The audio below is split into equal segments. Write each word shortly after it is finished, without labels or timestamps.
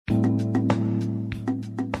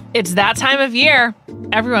It's that time of year.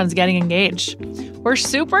 Everyone's getting engaged. We're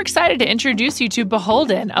super excited to introduce you to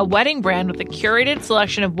Beholden, a wedding brand with a curated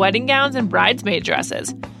selection of wedding gowns and bridesmaid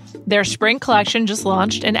dresses. Their spring collection just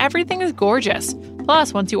launched and everything is gorgeous.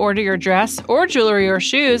 Plus, once you order your dress or jewelry or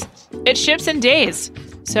shoes, it ships in days.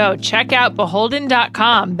 So check out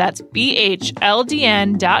beholden.com. That's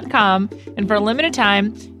BHLDN.com. And for a limited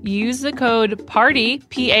time, use the code PARTY,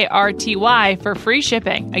 PARTY, for free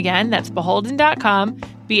shipping. Again, that's beholden.com,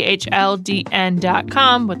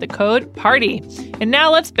 BHLDN.com with the code PARTY. And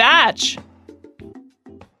now let's batch.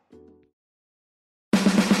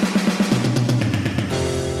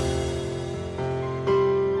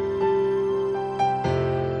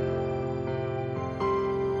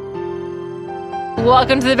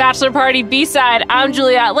 Welcome to the Bachelor Party B-Side. I'm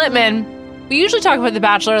Juliette Littman. We usually talk about The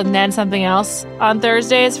Bachelor and then something else on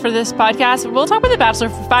Thursdays for this podcast. We'll talk about The Bachelor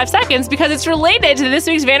for 5 seconds because it's related to this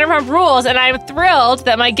week's Vanderpump Rules, and I'm thrilled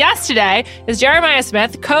that my guest today is Jeremiah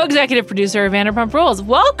Smith, co-executive producer of Vanderpump Rules.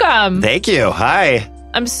 Welcome. Thank you. Hi.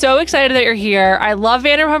 I'm so excited that you're here. I love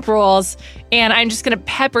Vanderpump Rules, and I'm just going to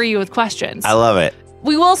pepper you with questions. I love it.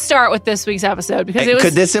 We will start with this week's episode because it was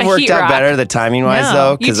Could this have worked out better, the timing-wise,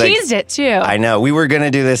 though? You teased it, too. I know. We were going to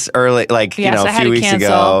do this early, a few weeks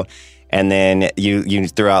ago. And then you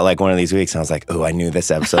threw out like one of these weeks, and I was like, oh, I knew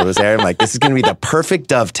this episode was there. I'm like, this is going to be the perfect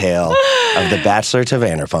dovetail of The Bachelor to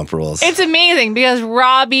Vanderpump Rules. It's amazing because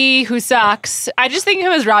Robbie, who sucks, I just think of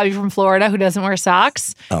him as Robbie from Florida who doesn't wear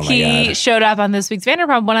socks. Oh my he God. showed up on this week's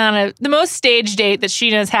Vanderpump, went on the most staged date that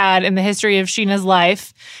Sheena's had in the history of Sheena's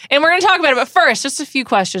life. And we're going to talk about it, but first, just a few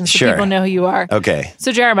questions so people know who you are. Okay.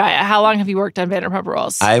 So Jeremiah, how long have you worked on Vanderpump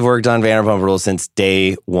Rules? I've worked on Vanderpump Rules since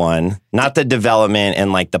day one. Not the development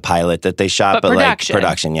and like the pilot that they shot, but like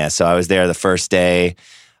production. Yeah. So I was there the first day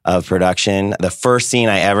of production. The first scene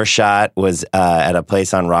I ever shot was at a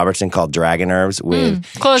place on Robertson called Dragon Herbs with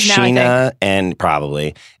Sheena and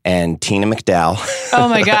Tina McDowell. Oh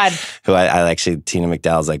my God. who I actually, Tina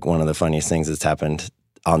McDowell is like one of the funniest things that's happened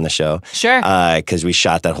on the show. Sure. Because we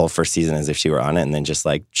shot that whole first season as if she were on it, and then just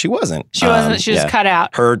like, she wasn't. She wasn't. She was cut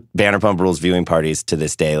out. Her Vanderpump Rules viewing parties to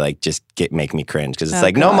this day, like, just make me cringe. Because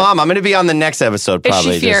it's no, Mom, I'm going to be on the next episode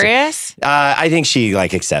probably. Is she furious? I think she,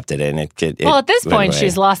 like, accepted it. And well, at this point,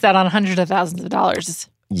 she's lost out on hundreds of thousands of dollars.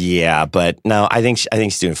 Yeah, but no, I think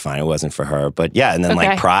she's doing fine. It wasn't for her. But yeah, and then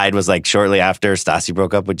like Pride was like shortly after Stassi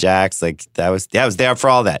broke up with Jax. Like I was there for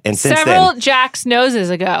all that. And since several Jax noses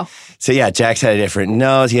ago. So yeah, Jax had a different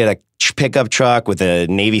nose. He had a pickup truck with a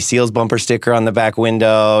Navy SEALs bumper sticker on the back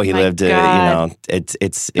window. He lived, Who were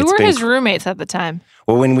his roommates at the time?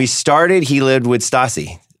 Well, when we started, he lived with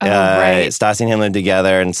Stassi. Oh, right. Stassi and him lived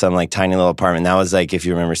together in some like tiny little apartment. That was like, if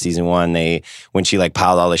you remember season 1, when she like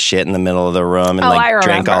piled all the shit in the middle of the room and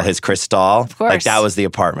drank all his Cristal. Of course. Like that was the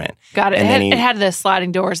apartment. Got it. And it had the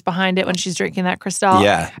sliding doors behind it when she's drinking that Cristal.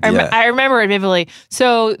 Yeah. I remember it vividly.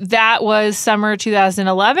 So that was summer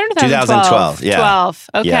 2011 or 2012? 2012, yeah. 12.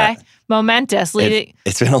 Okay. Yeah. Momentous.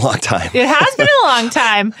 It's been a long time. It has been a long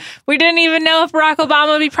time. We didn't even know if Barack Obama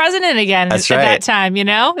would be president again at that time, you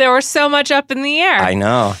know? There was so much up in the air. I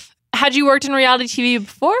know. Had you worked in reality TV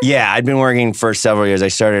before? Yeah, I'd been working for several years. I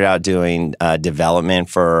started out doing development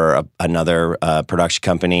for another production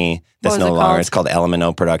company that's no longer. It's called Element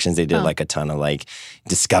O Productions. They did like a ton of like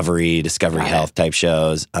Discovery Health type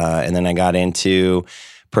shows. And then I got into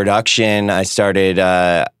production. I started,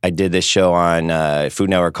 I did this show on Food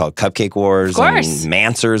Network called Cupcake Wars and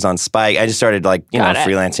Mansers on Spike. I just started like,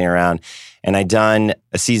 freelancing around. And I done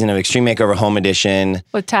a season of Extreme Makeover Home Edition.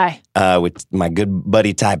 With Ty? With my good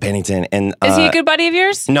buddy Ty Pennington. And is he a good buddy of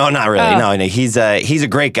yours? No, not really. Oh. No, he's a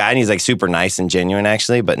great guy and he's like super nice and genuine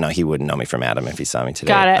actually. But no, he wouldn't know me from Adam if he saw me today.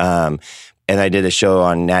 Got it. And I did a show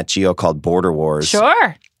on Nat Geo called Border Wars.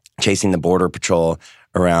 Sure. Chasing the Border Patrol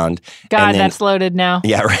around. God, that's loaded now.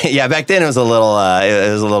 Yeah, right. Yeah, back then it was a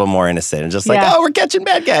little more innocent. Just like, we're catching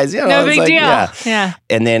bad guys. No big deal. Yeah.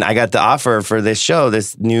 And then I got the offer for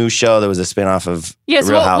this new show that was a spinoff of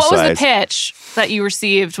Real Housewives. What was the pitch that you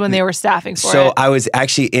received when they were staffing for it? So I was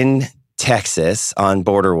actually in Texas on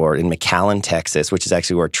Border War in McAllen, Texas, which is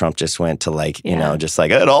actually where Trump just went to just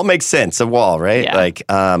like, it all makes sense, a wall, right?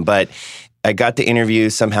 Yeah. But I got the interview.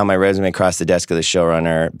 Somehow my resume crossed the desk of the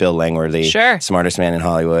showrunner, Bill Langworthy. Sure. Smartest man in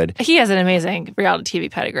Hollywood. He has an amazing reality TV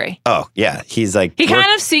pedigree. Oh, yeah. He's like... He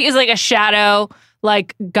kind of is like a shadow,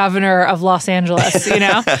 like, governor of Los Angeles, you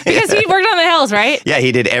know? Because he worked on The Hills, right? Yeah,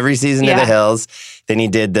 he did every season of The Hills. Then he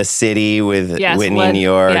did The City with Whitney in New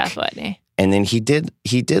York. Yeah, Whitney. And then he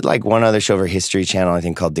did like one other show for History Channel, I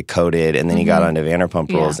think called Decoded. And then he got onto Vanderpump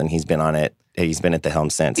Rules and he's been on it. He's been at the helm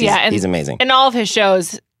since. He's amazing. And all of his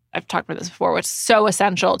shows... I've talked about this before, what's so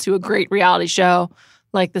essential to a great reality show,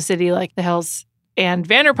 like the city, like the Hills and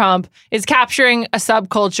Vanderpump, is capturing a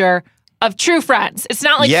subculture of true friends. It's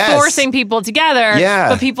not like forcing people together,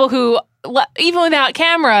 but people who, even without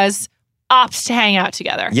cameras, opt to hang out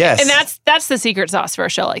together. Yes. And that's the secret sauce for a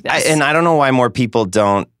show like this. And I don't know why more people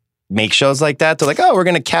don't make shows like that. They're like, oh, we're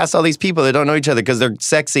going to cast all these people that don't know each other because they're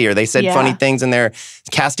sexy or they said funny things in their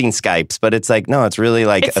casting Skypes. But it's like, no, it's really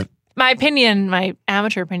like... my opinion, my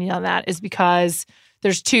amateur opinion on that is because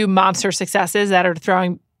there's two monster successes that are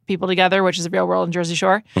throwing people together, which is The Real World and Jersey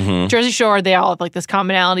Shore. Mm-hmm. Jersey Shore, they all have like this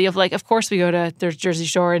commonality of like, of course we go to, there's Jersey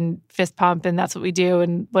Shore and Fist Pump and that's what we do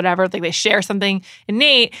and whatever. Like they share something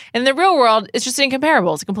innate. And The Real World, it's just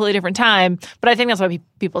incomparable. It's a completely different time. But I think that's why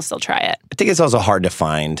people still try it. I think it's also hard to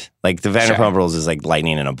find. Like the Vanderpump Rules is like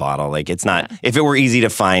lightning in a bottle. Like it's not, if it were easy to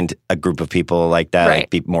find a group of people like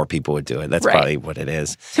that, like more people would do it. That's probably what it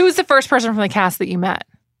is. Who was the first person from the cast that you met?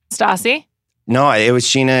 Stassi? No, it was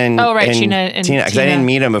Sheena and Sheena and Tina. Because I didn't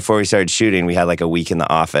meet them before we started shooting. We had like a week in the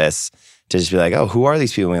office to just be like, oh, who are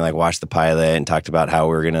these people? And we like watched the pilot and talked about how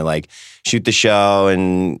we were going to like shoot the show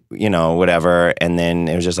and, you know, whatever. And then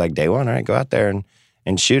it was just like day one, all right, go out there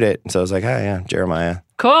and shoot it. And so I was like, hi, yeah, Jeremiah.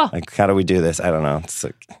 Cool. Like, how do we do this? I don't know. It's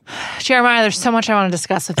like... Jeremiah, there's so much I want to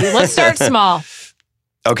discuss with you. Let's start small.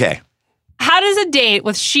 Okay. How does a date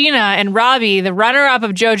with Sheena and Robbie, the runner-up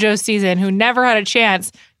of JoJo's season, who never had a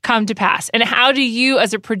chance, come to pass? And how do you,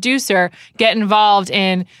 as a producer, get involved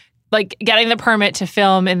in like getting the permit to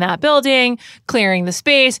film in that building, clearing the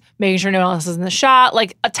space, making sure no one else is in the shot?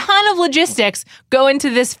 Like a ton of logistics go into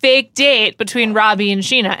this fake date between Robbie and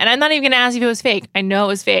Sheena. And I'm not even going to ask you if it was fake. I know it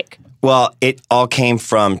was fake. Well, it all came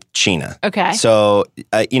from Sheena. Okay. So,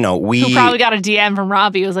 you know, who probably got a DM from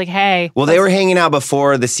Robbie. It was like, hey. Well, they were hanging out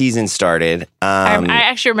before the season started. I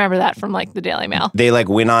actually remember that from like the Daily Mail. They like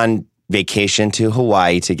went on vacation to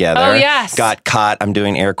Hawaii together. Oh, yes. Got caught, I'm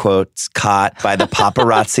doing air quotes, caught by the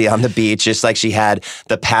paparazzi on the beach, just like she had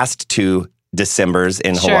the past 2 Decembers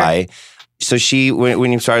in Hawaii. So she,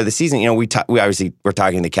 when you started the season, you know, we obviously we're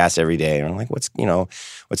talking to the cast every day, and I'm like, what's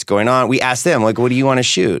going on? We asked them, like, what do you want to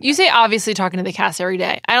shoot? You say obviously talking to the cast every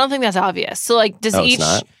day. I don't think that's obvious. So like, does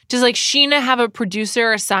like Sheena have a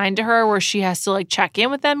producer assigned to her where she has to like check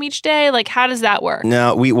in with them each day? Like, how does that work?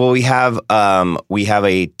 No, we have a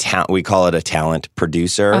we call it a talent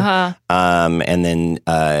producer, and then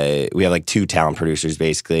we have like 2 talent producers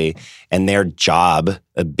basically, and their job,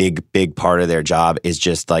 a big part of their job is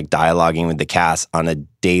just like dialoguing with the cast on a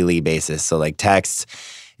daily basis. So like texts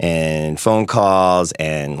and phone calls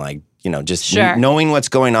and like, you know, just knowing what's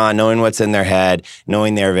going on, knowing what's in their head,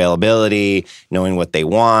 knowing their availability, knowing what they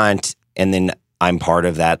want. And then I'm part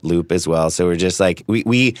of that loop as well. So we're just like,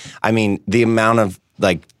 I mean, the amount of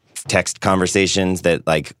like text conversations that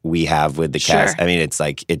like we have with the cast, I mean, it's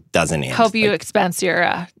like, it doesn't end. Hope you expense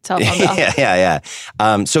your telephone bill. Yeah.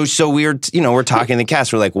 So we're, you know, we're talking to the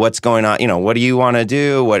cast. We're like, what's going on? You know, what do you want to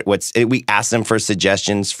do? We ask them for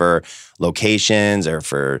suggestions for locations or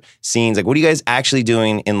for scenes. Like, what are you guys actually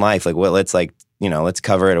doing in life? Like, let's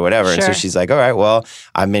cover it or whatever. And so she's like, all right, well,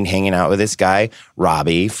 I've been hanging out with this guy,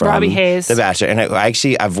 Robbie Hayes, The Bachelor. And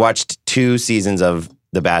I've watched 2 seasons of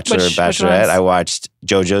The Bachelor, Bachelorette. I watched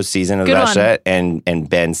JoJo's season of The Bachelorette and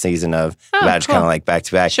Ben's season of The Bachelor, kind of like back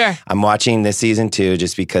to back. Sure. I'm watching this season too,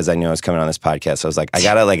 just because I knew I was coming on this podcast. So I was like, I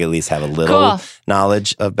gotta like at least have a little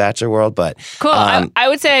knowledge of Bachelor world. But cool. I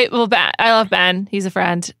would say, well, I love Ben. He's a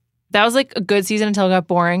friend. That was like a good season until it got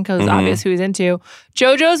boring because it was obvious who he was into.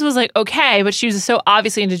 JoJo's was like okay, but she was so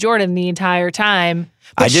obviously into Jordan the entire time.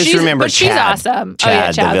 But I just remember but Chad. She's awesome.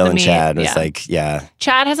 Chad, the villain Chad was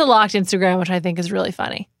Chad has a locked Instagram, which I think is really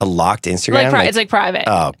funny. A locked Instagram? It's like private.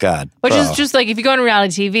 Oh, God. Which is just like if you go on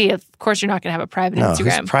reality TV, of course you're not going to have a private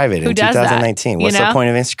Instagram. Who's private in 2019? What's the point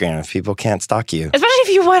of Instagram if people can't stalk you? Especially if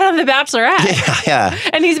you went on The Bachelorette. Yeah.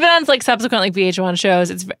 And he's been on like subsequent like VH1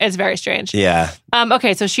 shows. It's very strange. Yeah.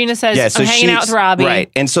 Okay, so Sheena says, I'm hanging out with Robbie.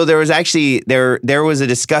 Right. And so there was actually, there was a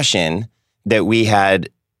discussion that we had,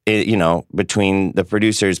 you know, between the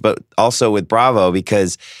producers, but also with Bravo,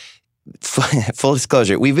 because full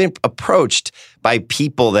disclosure, we've been approached by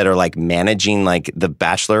people that are like managing like the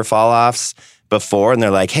Bachelor fall-offs before, and they're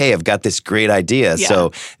like, hey, I've got this great idea. Yeah.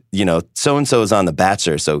 So, you know, so-and-so is on The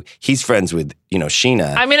Bachelor, so he's friends with, you know,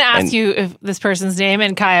 Sheena. I'm going to ask you if this person's name,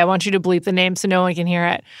 and Kai, I want you to bleep the name so no one can hear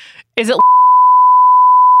it. Is it?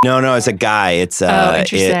 No, it's a guy. It's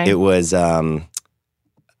interesting. It was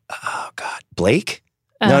Blake?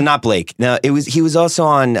 No, not Blake. No, he was also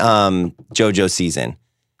on JoJo's season.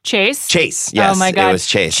 Chase? Chase, yes. Oh my God. It was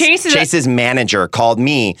Chase. Chase's manager called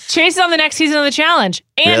me. Chase is on the next season of The Challenge.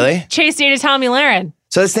 And really? Chase dated Tommy Lahren.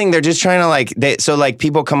 So this thing, they're just trying to like, so like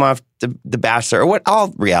people come off the Bachelor or what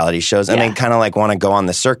all reality shows, and they kind of like want to go on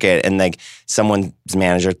the circuit, and like someone's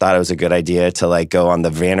manager thought it was a good idea to like go on the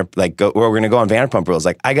we're going to go on Vanderpump Rules.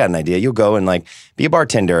 Like, I got an idea. You'll go and like be a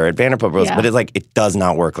bartender at Vanderpump Rules, but it's like it does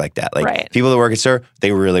not work like that. Like people that work at SUR,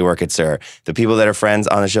 they really work at SUR. The people that are friends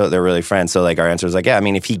on the show, they're really friends. So like our answer was like, yeah, I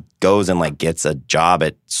mean, if he goes and like gets a job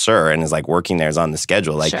at SUR and is like working there, is on the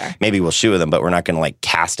schedule, like maybe we'll shoot with him, but we're not going to like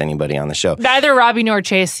cast anybody on the show. Neither Robbie nor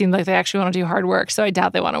Chase seem like they actually want to do hard work, so I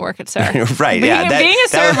doubt they want to work at SUR. Right? Being a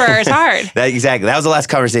server is hard. Exactly. That was the last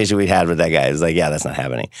conversation we'd had with that guy. It was like, yeah, that's not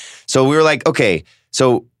happening. So we were like, okay,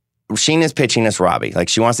 so Scheana's pitching us Robbie. Like,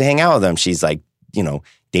 she wants to hang out with him. She's like, you know,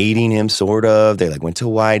 dating him sort of. They like went to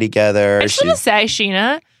Hawaii together. I just want to say,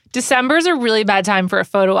 Scheana, December's a really bad time for a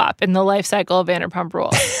photo op in the life cycle of Vanderpump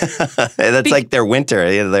Rules. That's like their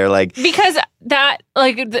winter. They're like... Because that,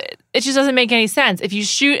 like, it just doesn't make any sense. If you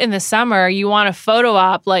shoot in the summer, you want a photo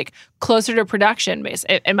op, like, closer to production,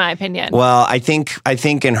 in my opinion. Well, I think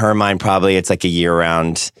in her mind, probably it's like a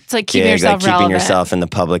year-round... It's like keeping yourself relevant. Keeping yourself in the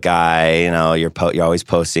public eye. You know, you're always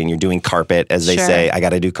posting. You're doing carpet, as they say. I got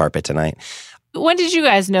to do carpet tonight. When did you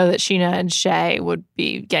guys know that Scheana and Shay would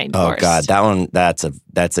be getting divorced? Oh God,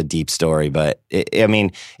 that's a deep story. But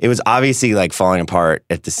it was obviously like falling apart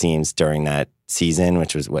at the seams during that season,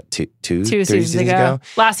 which was what two seasons ago.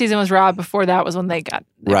 Last season was Rob. Before that was when they got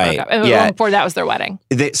right. Broke up. Yeah. Before that was their wedding.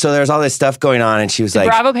 So there's all this stuff going on, and she was Did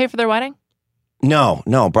Bravo pay for their wedding? No,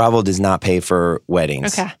 Bravo does not pay for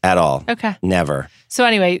weddings at all. Okay. Never. So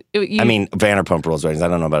anyway, Vanderpump Rules weddings. I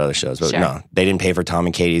don't know about other shows, but no, they didn't pay for Tom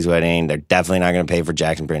and Katie's wedding. They're definitely not going to pay for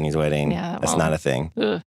Jack and Brittany's wedding. Yeah, that's not a thing.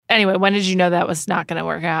 Ugh. Anyway, when did you know that was not going to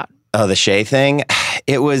work out? Oh, the Shay thing?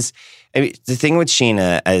 It was, the thing with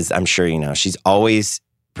Scheana, as I'm sure you know, she's always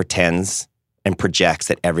pretends and projects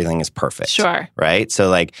that everything is perfect. Sure. Right? So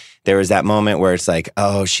like, there was that moment where it's like,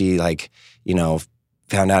 oh, she like, you know,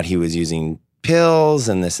 found out he was using pills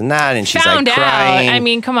and this and that, and she's found like crying. Out. I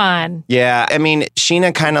mean, come on. Yeah, I mean,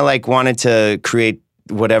 Scheana kind of like wanted to create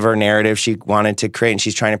whatever narrative she wanted to create, and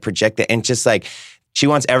she's trying to project it, and just like she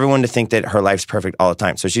wants everyone to think that her life's perfect all the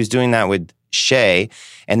time. So she was doing that with Shay,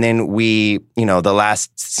 and then the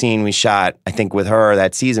last scene we shot, I think with her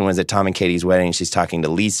that season was at Tom and Katie's wedding. She's talking to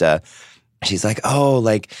Lisa. She's like, oh,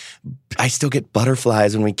 like, I still get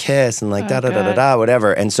butterflies when we kiss and like da-da-da-da-da,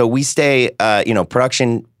 whatever. And so we stay,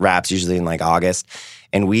 production wraps usually in like August.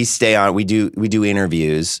 And we stay on, we do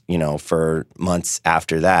interviews, for months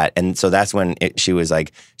after that. And so that's when she was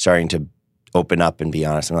like starting to open up and be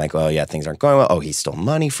honest. I'm like, oh yeah, things aren't going well. Oh, he stole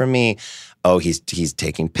money from me. Oh, he's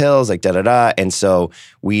taking pills, like da-da-da. And so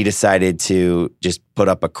we decided to just put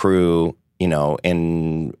up a crew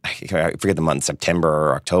in, I forget the month, September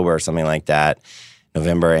or October or something like that,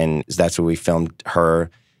 November. And that's where we filmed her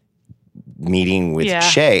meeting with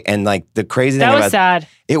Shay. And like the crazy thing was sad.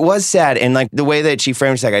 It was sad. And like the way that she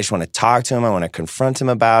framed it, like, I just want to talk to him. I want to confront him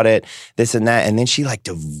about it, this and that. And then she like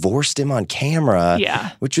divorced him on camera.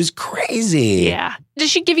 Yeah. Which was crazy. Yeah. Did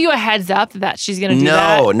she give you a heads up that she's going to do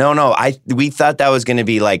that? No. We thought that was going to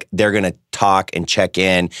be like, they're going to talk and check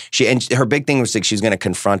in. Her big thing was like, she was going to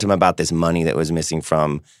confront him about this money that was missing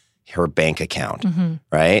from her bank account. Mm-hmm.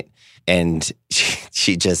 Right. And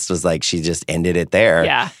she just was like, she just ended it there.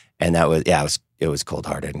 Yeah. And that was, it was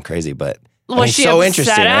cold-hearted and crazy, but was she so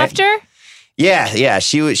interesting, right? After? Yeah.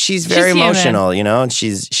 She's very emotional, and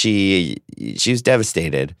she was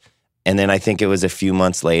devastated. And then I think it was a few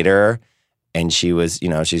months later, and she was,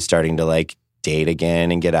 she's starting to like date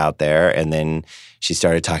again and get out there. And then she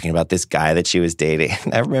started talking about this guy that she was dating.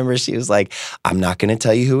 And I remember she was like, I'm not going to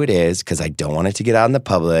tell you who it is because I don't want it to get out in the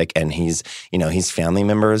public. And he's family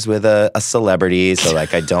members with a celebrity. So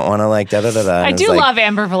like, I don't want to like da-da-da-da. I do love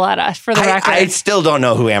Amber Valletta, for the record. I still don't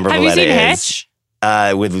know who Amber Valletta is. Have you seen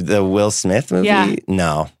Hitch? With the Will Smith movie? Yeah.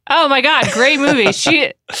 No. Oh my God, great movie.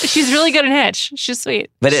 She's really good in Hitch. She's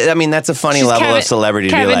sweet. But that's a funny level of celebrity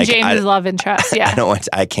to be like. Kevin James' love interest, yeah.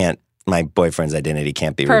 I can't. My boyfriend's identity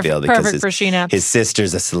can't be revealed because his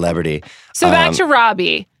sister's a celebrity. So back to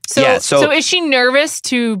Robbie. So is she nervous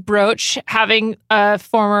to broach having a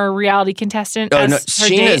former reality contestant as her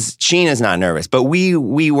date? Scheana's not nervous, but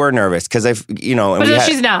we were nervous because But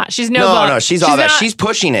she's not. She's no. She's all that. She's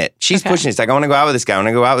pushing it. She's pushing it. It's like, I want to go out with this guy. I want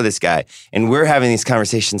to go out with this guy. And we're having these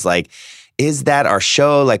conversations like, is that our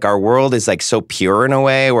show? Like, our world is like so pure in a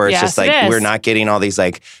way where it's just like we're not getting all these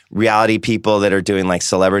like reality people that are doing like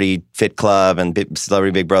Celebrity Fit Club and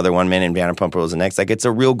Celebrity Big Brother one minute and Vanderpump Rules the next. Like, it's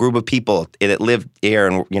a real group of people that live here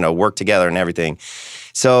and work together and everything.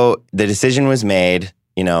 So the decision was made,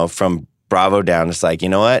 from Bravo down. It's like, you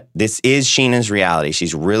know what? This is Scheana's reality.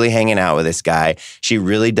 She's really hanging out with this guy. She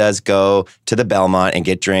really does go to the Belmont and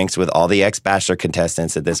get drinks with all the ex-Bachelor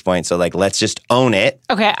contestants at this point. So like, let's just own it.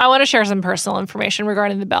 Okay, I want to share some personal information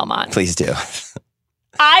regarding the Belmont. Please do.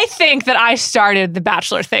 I think that I started the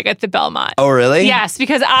Bachelor thing at the Belmont. Oh, really? Yes,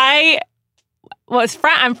 because I'm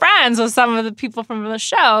friends with some of the people from the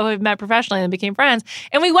show who've met professionally and became friends.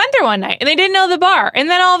 And we went there one night and they didn't know the bar. And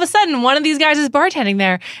then all of a sudden, one of these guys is bartending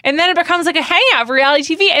there. And then it becomes like a hangout for reality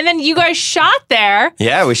TV. And then you guys shot there.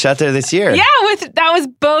 Yeah, we shot there this year. Yeah, that was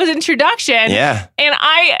Beau's introduction. Yeah. And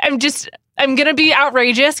I'm going to be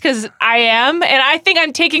outrageous because I am. And I think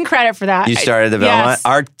I'm taking credit for that. You started the Belmont?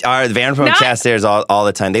 Yes. Our Vanderpump cast there is all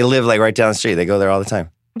the time. They live like right down the street. They go there all the time.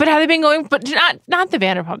 But have they been going? But not the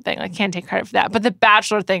Vanderpump thing. I can't take credit for that. But the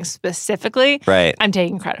Bachelor thing specifically, right? I'm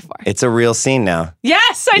taking credit for. It's a real scene now.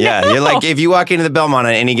 Yes, I know. Yeah, you're like, if you walk into the Belmont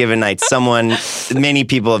on any given night, many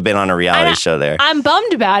people have been on a reality show there. I'm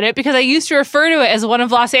bummed about it because I used to refer to it as one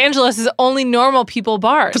of Los Angeles' only normal people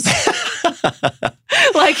bars.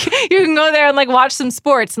 Like you can go there and like watch some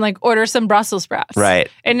sports and like order some Brussels sprouts. Right.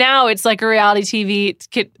 And now it's like a reality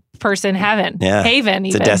TV person heaven. Yeah. Haven.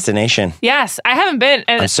 It's even. a destination. Yes. I haven't been.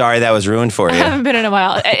 I'm sorry that was ruined for you. I haven't been in a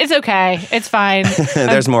while. It's okay. It's fine.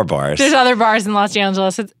 There's more bars. There's other bars in Los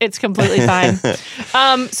Angeles. It's completely fine.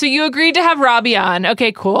 So you agreed to have Robbie on.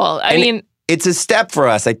 Okay, cool. I mean, it's a step for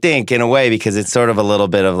us, I think, in a way, because it's sort of a little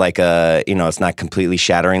bit of like it's not completely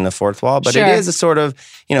shattering the fourth wall, but It is a sort of,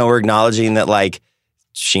 we're acknowledging that like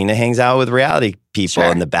Scheana hangs out with reality people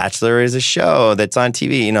and The Bachelor is a show that's on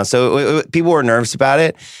TV, so people were nervous about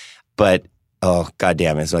it, but oh,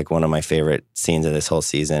 goddamn, it's like one of my favorite scenes of this whole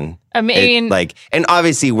season. I mean, and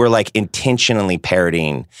obviously we're like intentionally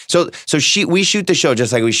parodying. So we shoot the show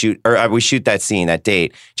just like we shoot that scene, that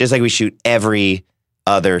date, just like we shoot every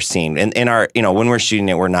other scene. And in our, when we're shooting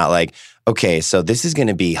it, we're not like, okay, so this is going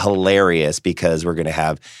to be hilarious because we're going to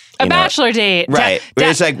have a Bachelor date. Right.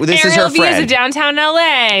 It's like, this is her friend. Views of downtown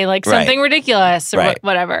LA, like something ridiculous or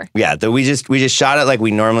whatever. Yeah. We just shot it like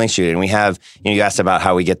we normally shoot it. And we have, you asked about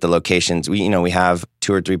how we get the locations. We have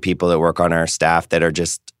 2 or 3 people that work on our staff that are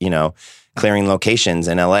just, clearing locations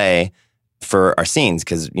in LA for our scenes.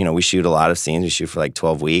 Cause, we shoot a lot of scenes. We shoot for like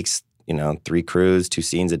 12 weeks, 3 crews, 2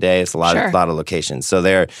 scenes a day. It's a lot of locations. So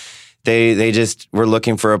they just were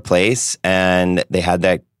looking for a place and they had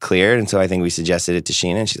that cleared. And so I think we suggested it to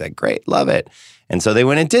Scheana and she's like, great, love it. And so they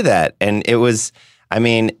went and did that. And it was,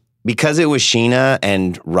 because it was Scheana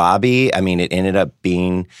and Robbie, it ended up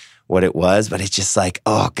being what it was, but it's just like,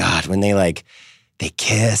 oh God, when they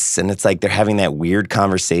kiss and it's like they're having that weird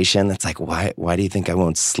conversation that's like, why do you think I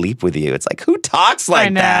won't sleep with you? It's like, who talks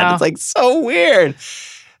like that? It's like so weird.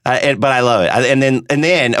 But I love it. And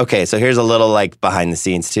then, okay, so here's a little like behind the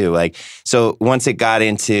scenes too. Like, so once it got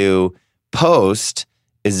into post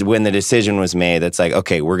is when the decision was made that's like,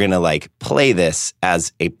 okay, we're going to like play this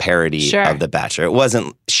as a parody of The Bachelor. It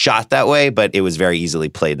wasn't shot that way, but it was very easily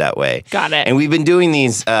played that way. Got it. And we've been doing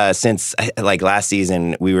these since like last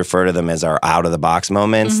season. We refer to them as our out of the box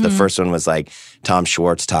moments. Mm-hmm. The first one was like Tom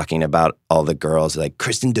Schwartz talking about all the girls, like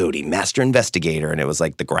Kristen Doty, master investigator. And it was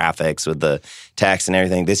like the graphics with the text and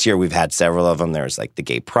everything. This year we've had several of them. There's like the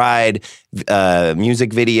Gay Pride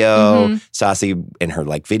music video, Stassi and her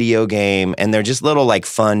like video game. And they're just little like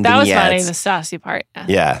fun vignettes. That was funny, the Stassi part.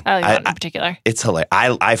 Yeah. I like that in particular. It's hilarious.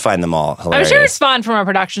 I find them all hilarious. I'm sure it's fun from a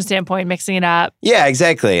production standpoint, mixing it up. Yeah,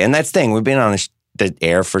 exactly. And that's the thing. We've been on the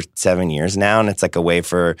air for 7 years now, and it's like a way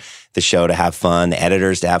for the show to have fun, the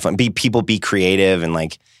editors to have fun, be creative, and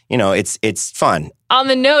like, it's fun. On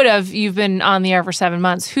the note of you've been on the air for 7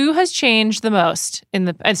 months, who has changed the most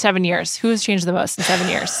in 7 years? Who has changed the most in 7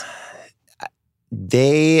 years?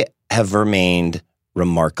 They have remained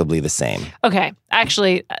remarkably the same. Okay.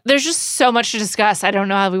 Actually, there's just so much to discuss. I don't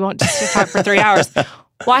know how we won't talk for 3 hours.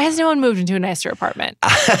 Why has no one moved into a nicer apartment?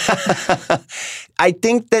 I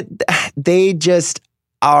think that they just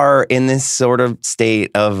are in this sort of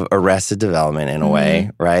state of arrested development in a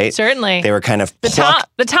way, right? Certainly. They were kind of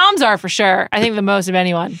the Toms are for sure. I think the most of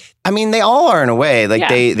anyone. They all are in a way. Like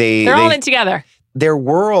they're all in it together. Their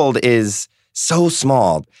world is so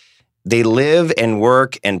small. They live and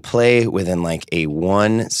work and play within like a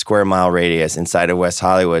 1 square mile radius inside of West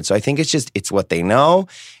Hollywood. So I think it's what they know.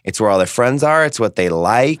 It's where all their friends are. It's what they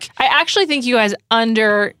like. I actually think you guys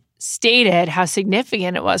understated how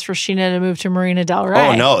significant it was for Scheana to move to Marina Del Rey.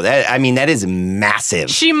 Oh, no. That is massive.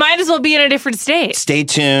 She might as well be in a different state. Stay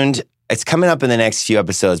tuned. it's coming up in the next few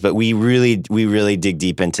episodes, but we really dig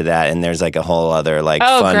deep into that, and there's like a whole other like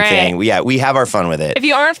fun thing. We have our fun with it. If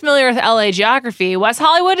you aren't familiar with LA geography, West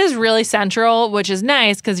Hollywood is really central, which is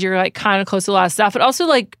nice because you're like kind of close to a lot of stuff, but also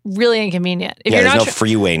like really inconvenient. If you're there's not no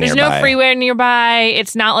freeway nearby. There's no freeway nearby.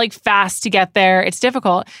 It's not like fast to get there. It's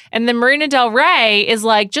difficult. And the Marina Del Rey is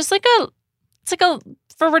like just like it's like a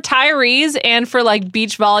for retirees and for like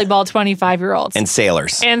beach volleyball 25-year-olds. And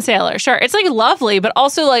sailors. Sure. It's like lovely, but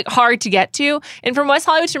also like hard to get to. And from West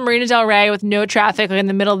Hollywood to Marina Del Rey with no traffic, like in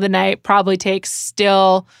the middle of the night, probably takes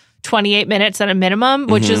still 28 minutes at a minimum,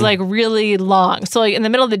 which is like really long. So like in the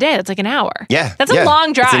middle of the day, that's like an hour. Yeah. That's a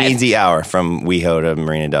long drive. It's an easy hour from WeHo to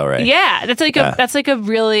Marina Del Rey. Yeah. That's like a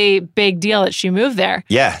really big deal that she moved there.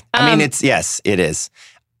 Yeah. I mean, it is.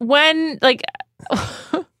 When like...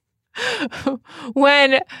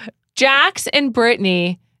 when Jax and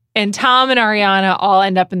Brittany and Tom and Ariana all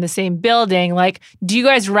end up in the same building, like, do you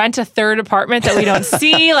guys rent a third apartment that we don't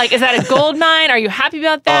see? Like, is that a gold mine? Are you happy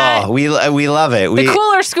about that? Oh, we love it. The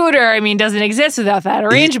cooler scooter, I mean, doesn't exist without that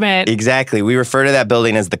arrangement. Exactly. We refer to that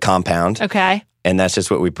building as the compound. Okay. And that's just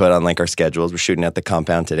what we put on like our schedules. We're shooting at the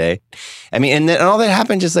compound today. I mean, and all that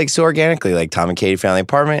happened just like so organically. Like Tom and Katie found the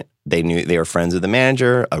apartment. They knew they were friends with the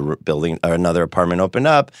manager. Another apartment opened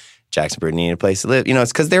up. Jax and Brittany need a place to live. You know,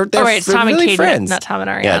 it's because they're Tom really and Katie, friends. not Tom and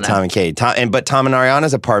Ariana. Yeah, Tom and Katie. But Tom and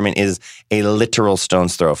Ariana's apartment is a literal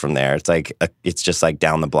stone's throw from there. It's like it's just like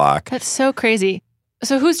down the block. That's so crazy.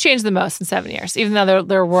 So who's changed the most in 7 years, even though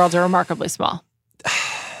their worlds are remarkably small?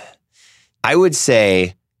 I would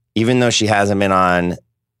say, even though she hasn't been on,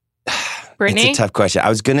 Brittany? It's a tough question. I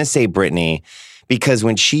was going to say Brittany because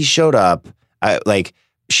when she showed up,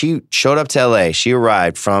 she showed up to LA. She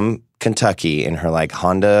arrived from Kentucky in her like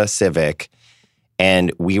Honda Civic,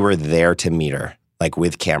 and we were there to meet her like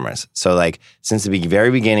with cameras. So like since the very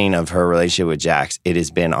beginning of her relationship with Jax, it has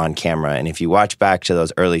been on camera. And if you watch back to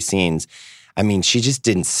those early scenes, I mean, she just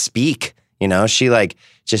didn't speak. You know, she like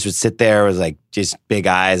just would sit there with like just big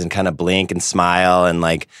eyes and kind of blink and smile and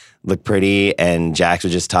like look pretty. And Jax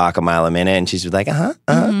would just talk a mile a minute, and she's like,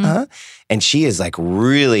 and she is like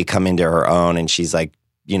really come into her own, and she's like,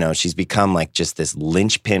 you know, she's become like just this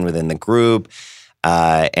linchpin within the group.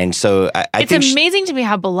 And so I think it's amazing to me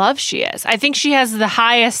how beloved she is. I think she has the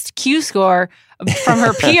highest Q score from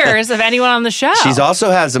her peers of anyone on the show. She's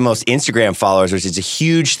also has the most Instagram followers, which is a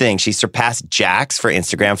huge thing. She surpassed Jax for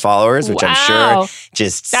Instagram followers, which I'm sure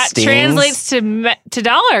just that stings. Translates to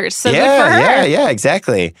dollars. So good for her. Yeah,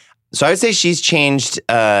 exactly. So I would say she's changed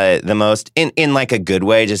the most in like a good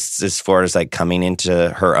way, just as far as like coming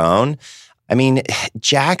into her own. I mean,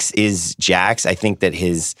 Jax is Jax. I think that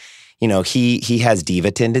his, you know, he has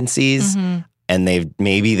diva tendencies, and they've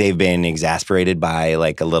been exasperated by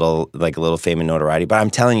like a little fame and notoriety. But I'm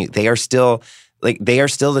telling you, they are still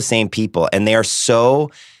the same people, and they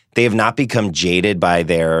have not become jaded by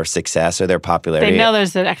their success or their popularity. They know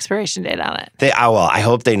there's an expiration date on it. I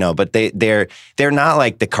hope they know, but they're not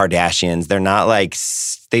like the Kardashians. They're not like,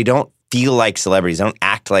 they don't feel like celebrities. They don't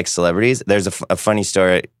act like celebrities. There's a funny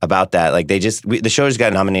story about that. Like the show just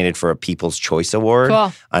got nominated for a People's Choice Award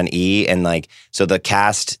on E! And like, so the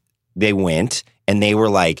cast, they went and they were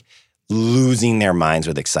like losing their minds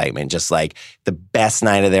with excitement. Just like the best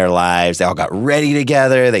night of their lives. They all got ready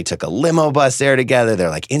together. They took a limo bus there together. They're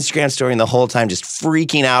like Instagram storying the whole time, just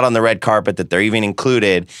freaking out on the red carpet that they're even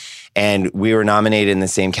included. And we were nominated in the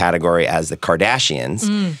same category as the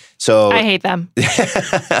Kardashians. So I hate them. Okay,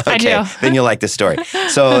 I do. Then you'll like the story.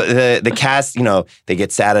 So the cast, you know, they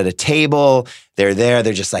get sat at a table. They're there.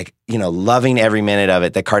 They're just like, you know, loving every minute of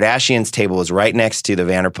it. The Kardashians' table was right next to the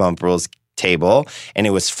Vanderpump Rules table, and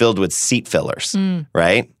it was filled with seat fillers,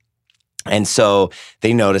 right? And so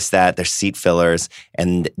they noticed that there's seat fillers,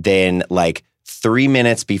 and then like 3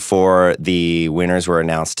 minutes before the winners were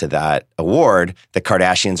announced to that award, the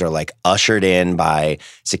Kardashians are like ushered in by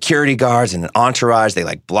security guards and an entourage. They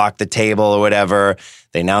like block the table or whatever.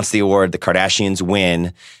 They announce the award. The Kardashians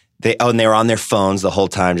win. And they were on their phones the whole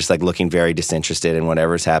time, just like looking very disinterested in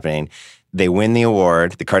whatever's happening. They win the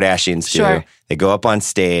award. The Kardashians do. Sure. They go up on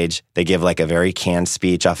stage. They give like a very canned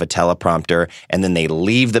speech off a teleprompter, and then they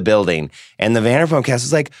leave the building. And the Vanderpump cast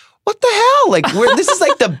was like, what the hell? Like, this is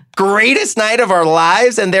like the greatest night of our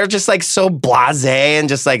lives, and they're just like so blasé and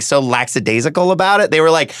just like so lackadaisical about it. They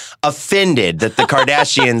were like offended that the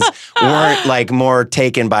Kardashians weren't like more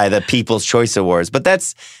taken by the People's Choice Awards. But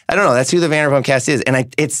that's, I don't know, that's who the Vanderpump cast is, and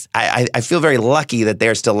I feel very lucky that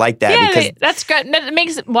they're still like that. Yeah, because that's great. That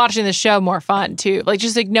makes watching the show more fun too. Like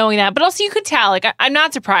just like knowing that, but also you could tell. Like I'm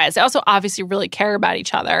not surprised. They also obviously really care about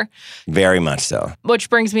each other. Very much so.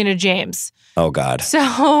 Which brings me to James. Oh God.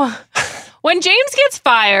 So When James gets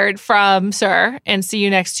fired from SUR and See You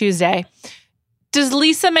Next Tuesday, does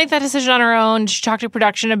Lisa make that decision on her own? Does she talk to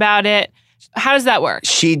production about it? How does that work?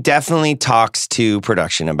 She definitely talks to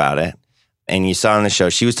production about it. And you saw on the show,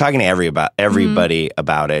 she was talking to everybody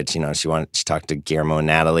about it. You know, she talked to Guillermo and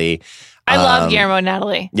Natalie. I love Guillermo and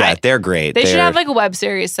Natalie. Yeah, they're great. They should have like a web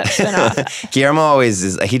series spin-off. Guillermo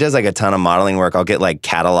he does like a ton of modeling work. I'll get like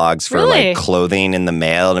catalogs for like clothing in the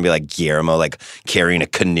mail and be like Guillermo like carrying a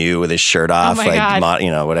canoe with his shirt off,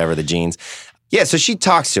 whatever, the jeans. Yeah, so she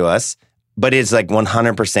talks to us, but it's like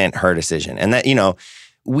 100% her decision. And that,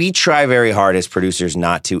 we try very hard as producers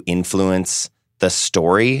not to influence the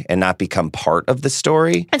story and not become part of the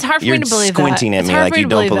story. It's hard for me to believe that. You're squinting at me like you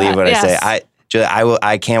don't believe what I say.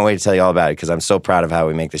 I can't wait to tell you all about it because I'm so proud of how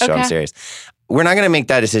we make the show. I'm serious. We're not going to make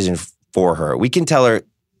that decision for her. We can tell her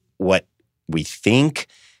what we think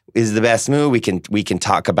is the best move. We can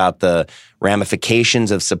talk about the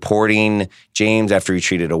ramifications of supporting James after he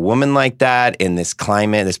treated a woman like that in this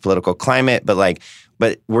climate, this political climate.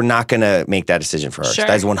 But we're not going to make that decision for her. Sure.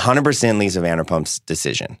 That is 100% Lisa Vanderpump's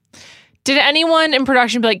decision. Did anyone in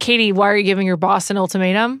production be like, Katie, why are you giving your boss an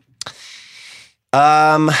ultimatum?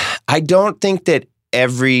 I don't think that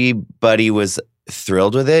everybody was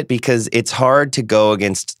thrilled with it because it's hard to go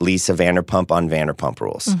against Lisa Vanderpump on Vanderpump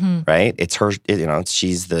Rules, right? It's her,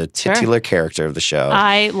 she's the titular character of the show.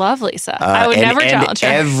 I love Lisa. I would never challenge her.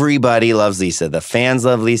 Everybody loves Lisa. The fans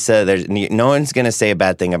love Lisa. No one's going to say a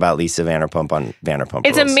bad thing about Lisa Vanderpump on Vanderpump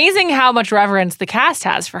Rules. It's amazing how much reverence the cast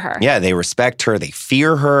has for her. Yeah, they respect her. They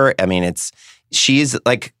fear her. I mean, she's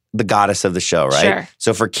like the goddess of the show, right? Sure.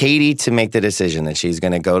 So for Katie to make the decision that she's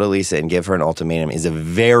going to go to Lisa and give her an ultimatum is a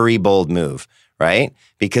very bold move, right?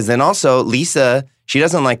 Because then also Lisa, she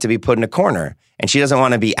doesn't like to be put in a corner and she doesn't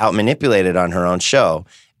want to be out-manipulated on her own show.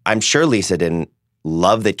 I'm sure Lisa didn't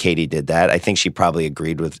love that Katie did that. I think she probably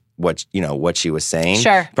agreed with what she was saying.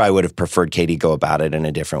 Sure. Probably would have preferred Katie go about it in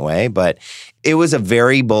a different way, but it was a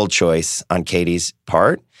very bold choice on Katie's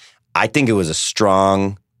part. I think it was a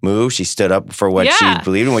strong move. She stood up for what she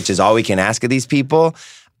believed in, which is all we can ask of these people.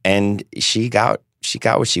 And she got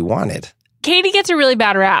what she wanted. Katie gets a really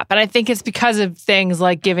bad rap. And I think it's because of things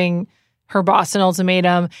like giving her boss an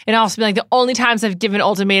ultimatum and also being like, the only times I've given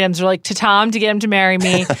ultimatums are like to Tom to get him to marry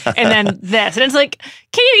me and then this. And it's like,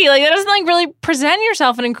 Katie, like that doesn't like really present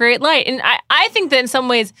yourself in a great light. And I think that in some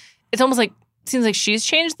ways it's almost like seems like she's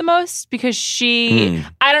changed the most because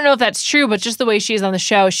I don't know if that's true, but just the way she is on the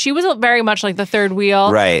show, she was very much like the third wheel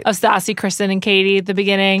of Stassi, Kristen, and Katie at the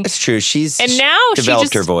beginning. It's true. Now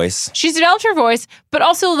developed her voice. She's developed her voice, but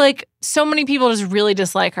also like so many people just really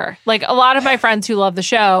dislike her. Like a lot of my friends who love the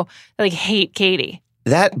show, like hate Katie.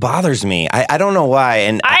 That bothers me. I don't know why.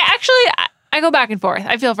 And I go back and forth.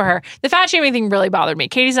 I feel for her. The fat shaming thing really bothered me.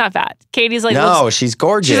 Katie's not fat. Katie's like she's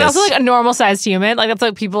gorgeous. She's also like a normal sized human. Like that's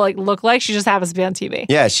what people like look like. She just happens to be on TV.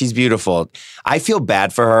 Yeah, she's beautiful. I feel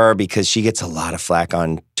bad for her because she gets a lot of flack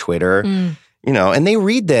on Twitter. And they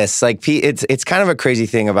read this. Like it's kind of a crazy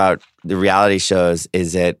thing about the reality shows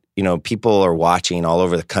is that people are watching all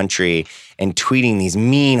over the country and tweeting these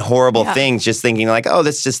mean, horrible things, just thinking like, oh,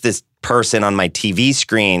 that's just this person on my TV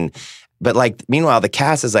screen. But like, meanwhile, the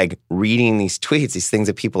cast is like reading these tweets, these things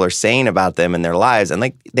that people are saying about them in their lives, and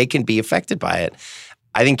like they can be affected by it.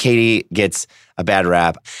 I think Katie gets a bad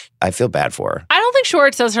rap. I feel bad for her. I don't think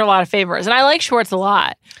Schwartz does her a lot of favors, and I like Schwartz a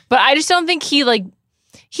lot, but I just don't think he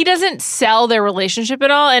doesn't sell their relationship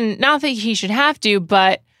at all, and not that he should have to,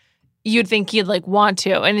 but you'd think he'd like want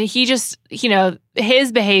to, and he just,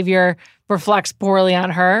 his behavior reflects poorly on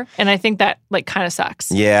her, and I think that like kind of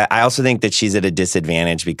sucks. Yeah, I also think that she's at a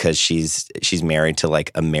disadvantage because she's married to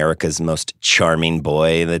like America's most charming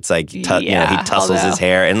boy. That's like he tussles his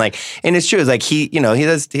hair and it's true. It's like he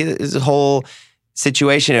does his whole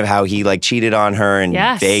situation of how he like cheated on her in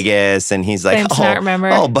Vegas, and he's like,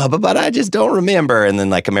 Bubba, but I just don't remember. And then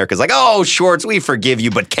like America's like, oh, Schwartz, we forgive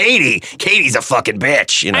you, but Katie's a fucking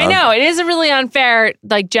bitch. I know it is a really unfair,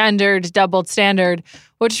 like gendered, doubled standard.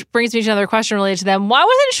 Which brings me to another question related to them. Why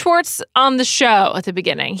wasn't Schwartz on the show at the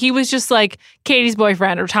beginning? He was just like Katie's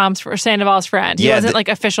boyfriend or Sandoval's friend. He wasn't like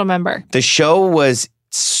official member. The show was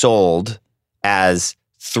sold as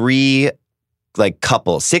 3 like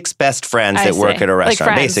couples, 6 best friends that work at a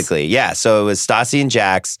restaurant, basically. Yeah. So it was Stassi and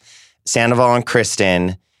Jax, Sandoval and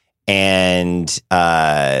Kristen, and Katie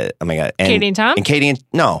and Tom? And Katie and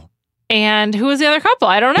And who was the other couple?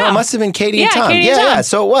 I don't know. No, it must have been Katie and Tom. Katie and Tom. Yeah,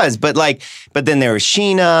 so it was. But then there was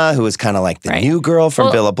Sheena, who was kind of like the new girl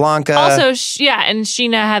from Villa Blanca. Also, and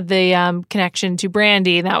Sheena had the connection to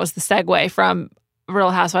Brandy, and that was the segue from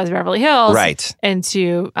Real Housewives of Beverly Hills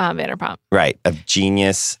into Vanderpump. Right, a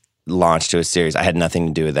genius launched to a series. I had nothing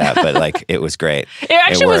to do with that, but like it was great. It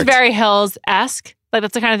actually was very Hills-esque. Like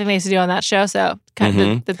that's the kind of thing they used to do on that show. So kind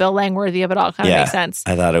of the Bill Langworthy of it all kind of makes sense.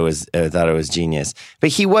 I thought it was genius.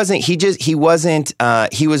 But he was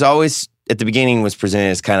always at the beginning was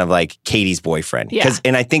presented as kind of like Katie's boyfriend. Yeah.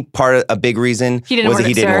 And I think a big reason was that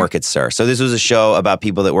he didn't work at SUR. So this was a show about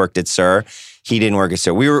people that worked at SUR. He didn't work at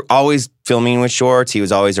SUR. We were always filming with Schwartz. He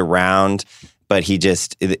was always around. But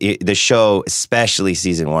the show, especially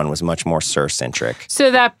season 1, was much more SUR-centric.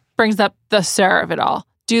 So that brings up the SUR of it all.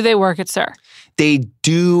 Do they work at SUR? They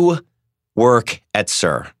do work at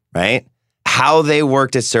SUR, right? How they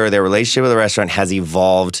worked at SUR, their relationship with the restaurant has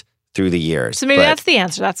evolved through the years. So maybe that's the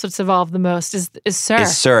answer. That's what's evolved the most is SUR.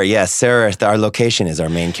 Is SUR, yes. SUR, our location is our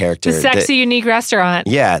main character. The sexy, unique restaurant.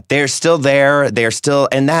 Yeah, they're still there. They're still,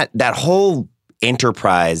 and that whole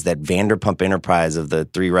enterprise, that Vanderpump enterprise of the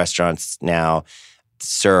 3 restaurants now,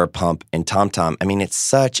 SUR, Pump, and Tom Tom. I mean, it's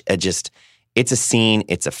such a it's a scene.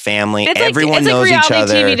 It's a family. Everyone knows each other. It's like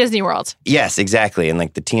reality TV Disney World. Yes, exactly. And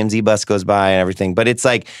like the TMZ bus goes by and everything. But it's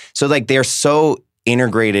like, so like they're so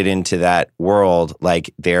integrated into that world.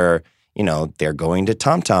 Like they're going to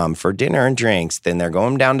Tom Tom for dinner and drinks. Then they're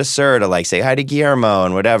going down to SUR to like say hi to Guillermo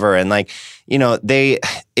and whatever. And like,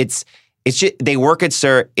 it's just, they work at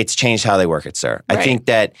SUR. It's changed how they work at SUR. Right. I think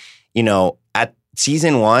that, at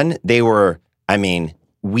season 1,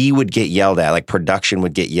 we would get yelled at, like production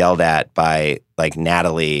would get yelled at by like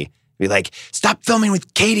Natalie, be like, stop filming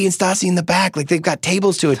with Katie and Stassi in the back. Like they've got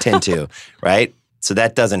tables to attend to, right? So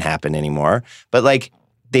that doesn't happen anymore. But like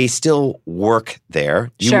they still work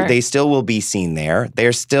there. Sure. They still will be seen there.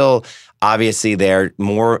 They're still obviously there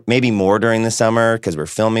maybe more during the summer because we're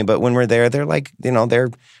filming. But when we're there, they're like, they're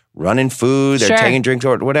running food, they're taking drinks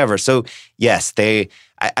or whatever. So yes, I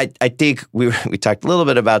think we talked a little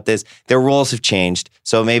bit about this. Their roles have changed.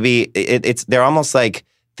 So maybe they're almost like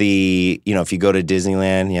if you go to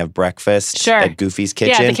Disneyland, you have breakfast at Goofy's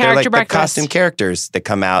Kitchen. Yeah, they're like breakfast. The costume characters that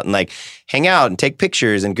come out and like hang out and take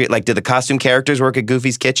pictures and like, do the costume characters work at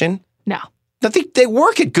Goofy's Kitchen? No. They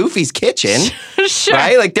work at Goofy's Kitchen, sure.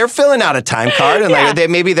 Right? Like they're filling out a time card, and like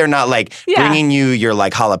maybe they're not like bringing you your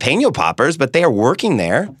like jalapeno poppers, but they are working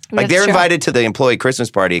there. Like they're invited to the employee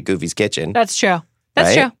Christmas party at Goofy's Kitchen. That's true.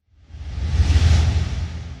 That's true.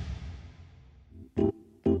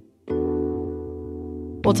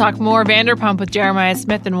 We'll talk more Vanderpump with Jeremiah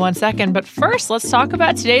Smith in 1 second, but first, let's talk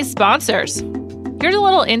about today's sponsors. Here's a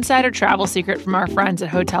little insider travel secret from our friends at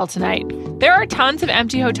Hotel Tonight. There are tons of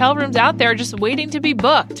empty hotel rooms out there just waiting to be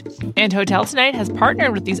booked. And Hotel Tonight has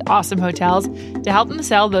partnered with these awesome hotels to help them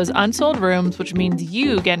sell those unsold rooms, which means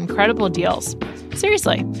you get incredible deals.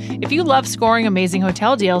 Seriously, if you love scoring amazing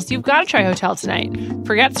hotel deals, you've got to try Hotel Tonight.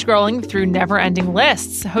 Forget scrolling through never-ending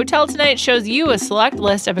lists. Hotel Tonight shows you a select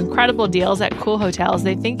list of incredible deals at cool hotels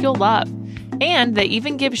they think you'll love. And they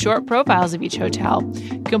even give short profiles of each hotel,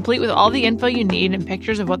 complete with all the info you need and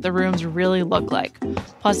pictures of what the rooms really look like.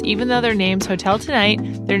 Plus, even though their name's Hotel Tonight,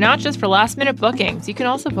 they're not just for last-minute bookings. You can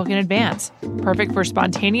also book in advance. Perfect for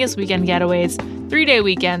spontaneous weekend getaways, 3-day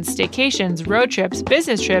weekends, staycations, road trips,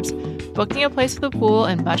 business trips, booking a place with a pool,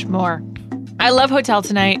 and much more. I love Hotel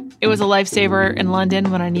Tonight. It was a lifesaver in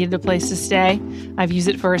London when I needed a place to stay. I've used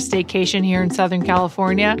it for a staycation here in Southern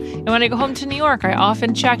California. And when I go home to New York, I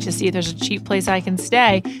often check to see if there's a cheap place I can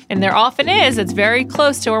stay. And there often is. It's very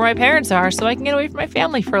close to where my parents are, so I can get away from my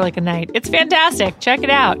family for like a night. It's fantastic. Check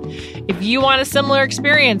it out. If you want a similar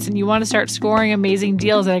experience and you want to start scoring amazing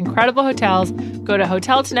deals at incredible hotels, go to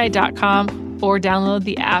hoteltonight.com or download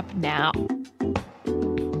the app now.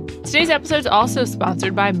 Today's episode is also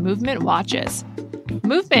sponsored by Movement Watches.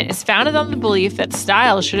 Movement is founded on the belief that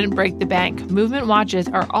style shouldn't break the bank. Movement Watches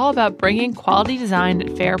are all about bringing quality design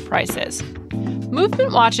at fair prices.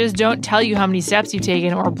 Movement Watches don't tell you how many steps you've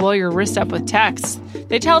taken or blow your wrist up with texts.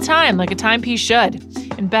 They tell time like a timepiece should.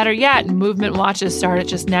 And better yet, Movement Watches start at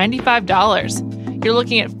just $95. You're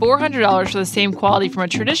looking at $400 for the same quality from a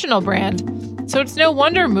traditional brand. So it's no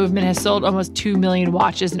wonder Movement has sold almost 2 million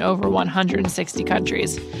watches in over 160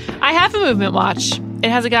 countries. I have a Movement watch. It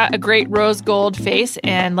has got a great rose gold face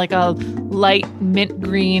and like a light mint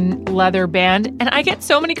green leather band, and I get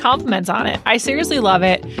so many compliments on it. I seriously love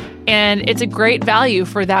it, and it's a great value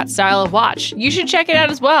for that style of watch. You should check it out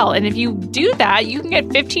as well, and if you do that, you can get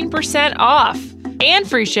 15% off and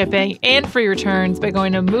free shipping and free returns by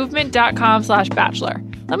going to movement.com/bachelor.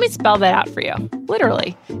 Let me spell that out for you.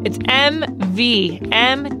 Literally, it's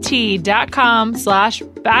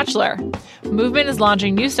mvmt.com/bachelor. Movement is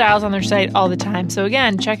launching new styles on their site all the time. So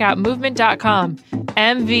again, check out movement.com,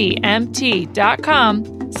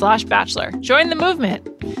 mvmt.com/bachelor. Join the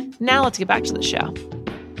movement. Now let's get back to the show.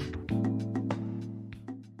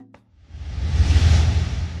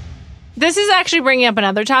 This is actually bringing up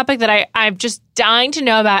another topic that I'm just dying to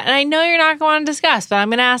know about. And I know you're not going to discuss, but I'm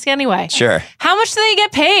going to ask anyway. Sure. How much do they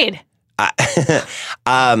get paid?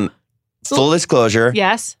 Full disclosure.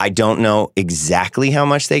 Yes. I don't know exactly how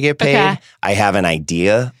much they get paid. Okay. I have an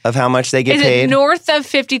idea of how much they get paid. Is it north of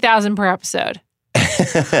 $50,000 per episode?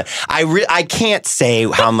 I can't say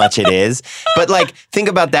how much it is, but like think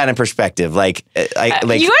about that in perspective. Like you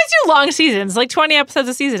guys do long seasons, like 20 episodes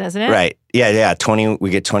a season, isn't it? Right. Yeah. 20. We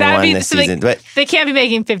get 21 this season. But they can't be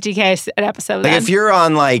making $50K an episode. Like if you're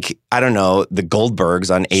on like I don't know the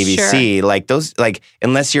Goldbergs on ABC, sure. Like those like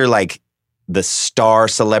unless you're like the star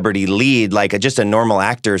celebrity lead, like just a normal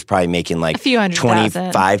actor is probably making like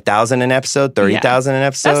 $25,000 an episode, $30,000 an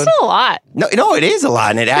episode. That's still a lot. No, it is a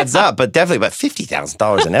lot and it adds up, but definitely about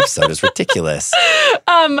 $50,000 an episode is ridiculous.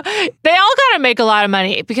 They all got to make a lot of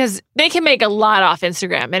money because they can make a lot off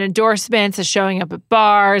Instagram and endorsements and showing up at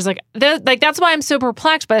bars. Like that's why I'm so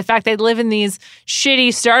perplexed by the fact they live in these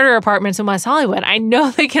shitty starter apartments in West Hollywood. I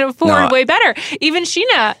know they can afford way better. Even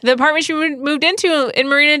Sheena, the apartment she moved into in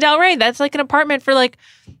Marina Del Rey, that's like an apartment for like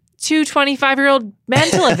two 25-year-old men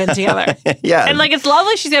to live in together. Yeah. And like, it's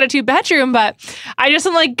lovely. She's got a 2-bedroom, but I'm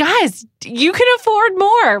like, guys, you can afford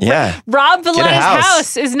more. Yeah. Rob Villani's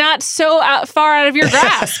house is not so far out of your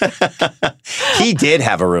grasp. He did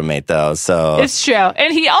have a roommate though, so. It's true.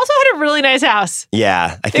 And he also had a really nice house.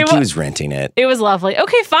 Yeah. I think he was renting it. It was lovely.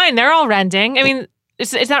 Okay, fine. They're all renting. I mean,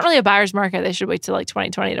 it's not really a buyer's market. They should wait till like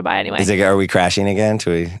 2020 to buy anyway. Are we crashing again?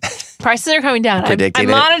 Prices are coming down.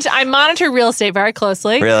 I monitor real estate very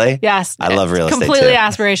closely. Really? Yes. I love real estate completely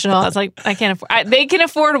aspirational. It's like I can't afford. They can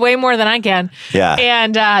afford way more than I can. Yeah.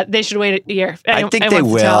 And they should wait a year. I think they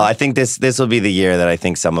will. I think this will be the year that I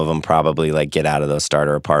think some of them probably like get out of those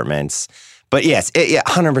starter apartments. But yes,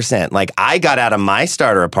 100%. Like I got out of my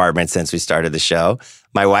starter apartment since we started the show.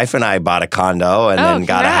 My wife and I bought a condo and then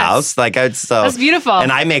got a house. That's beautiful.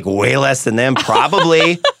 And I make way less than them,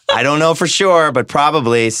 probably. I don't know for sure, but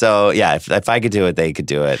probably. So yeah, if I could do it, they could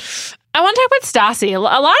do it. I want to talk about Stassi. A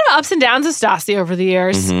lot of ups and downs of Stassi over the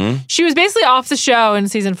years. Mm-hmm. She was basically off the show in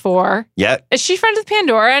season 4. Yeah. Is she friends with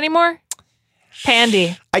Pandora anymore?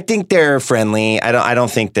 Pandy. I think they're friendly. I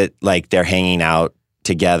don't think that like they're hanging out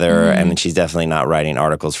together, and she's definitely not writing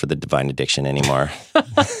articles for the Divine Addiction anymore.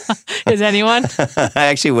 Is anyone? I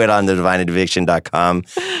actually went on to divineaddiction.com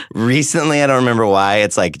recently. I don't remember why.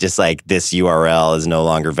 It's like just like this URL is no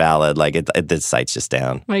longer valid. Like the site's just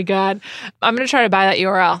down. My God. I'm going to try to buy that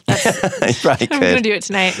URL. I'm going to do it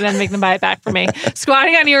tonight and then make them buy it back for me.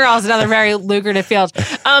 Squatting on URL is another very lucrative field.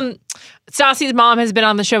 Stassi's mom has been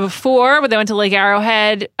on the show before, but they went to Lake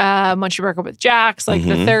Arrowhead when she broke up with Jax, like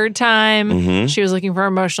the third time. Mm-hmm. She was looking for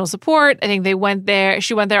emotional support. I think they went there.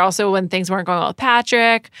 She went there also when things weren't going well with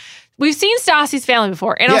Patrick. We've seen Stassi's family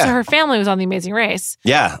before, and also her family was on The Amazing Race.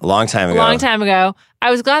 Yeah, a long time ago. I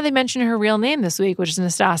was glad they mentioned her real name this week, which is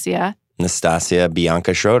Nastasia. Nastasia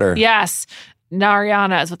Bianca Schroeder. Yes.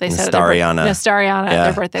 Nariana is what they said. Nastariana at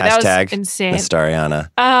their birthday. Hashtag that was insane. Nastariana.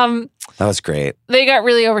 That was great. They got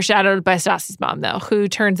really overshadowed by Stassi's mom, though, who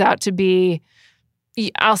turns out to be,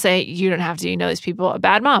 I'll say, you don't have to, you know these people, a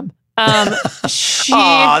bad mom. That's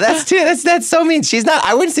so mean. She's not,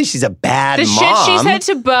 I wouldn't say she's a bad mom. The shit she said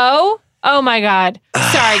to Bo, oh my God.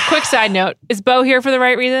 Sorry, quick side note. Is Bo here for the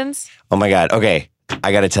right reasons? Oh my God. Okay,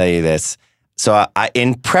 I got to tell you this. So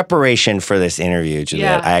in preparation for this interview,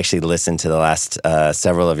 Juliette, I actually listened to the last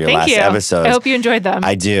several of your episodes. I hope you enjoyed them.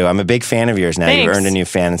 I do. I'm a big fan of yours now. Thanks. You've earned a new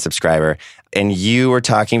fan and subscriber. And you were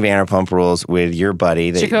talking Vanderpump Rules with your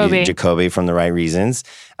buddy, Jacoby from The Right Reasons,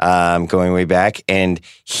 going way back. And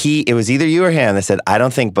it was either you or him that said, I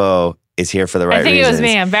don't think Bo is here for the right reasons. I think it was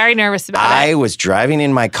me. I'm very nervous about it. I was driving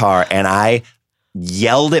in my car and I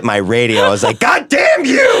yelled at my radio. I was like, God damn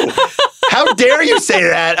you! How dare you say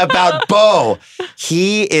that about Bo?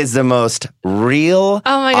 He is the most real,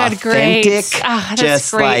 authentic,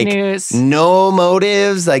 that's great news. No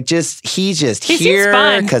motives, he's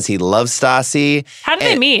here because he loves Stassi. How did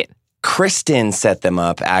they meet? Kristen set them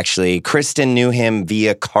up, actually. Kristen knew him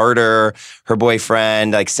via Carter, her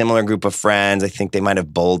boyfriend, similar group of friends. I think they might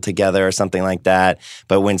have bowled together or something like that.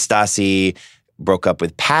 But when Stassi broke up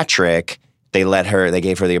with Patrick, they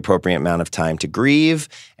gave her the appropriate amount of time to grieve.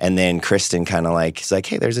 And then Kristen kind of is like,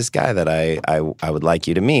 hey, there's this guy that I would like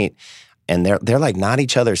you to meet. And they're not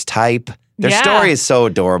each other's type. Their story is so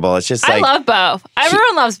adorable. It's just I love Bo.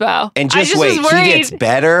 Everyone loves Bo. And just wait, he gets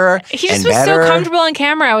better. He just was so comfortable on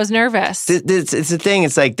camera. I was nervous. It's the thing.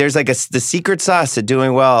 It's there's the secret sauce to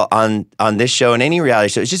doing well on this show and any reality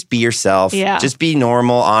show. Is just be yourself. Yeah. Just be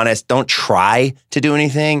normal, honest. Don't try to do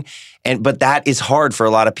anything. But that is hard for a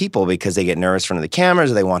lot of people because they get nervous in front of the cameras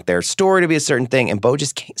or they want their story to be a certain thing. And Beau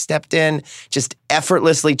just stepped in, just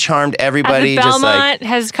effortlessly charmed everybody. At the Belmont just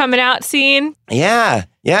has coming out scene. Yeah.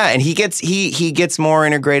 And he gets more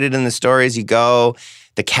integrated in the story as you go.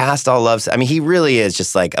 The cast all loves. I mean, he really is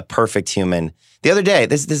just like a perfect human. The other day,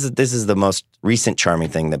 this is the most recent charming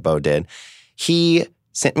thing that Beau did. He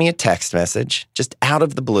sent me a text message just out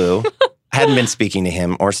of the blue. I hadn't been speaking to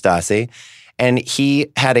him or Stassi. And he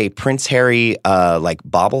had a Prince Harry like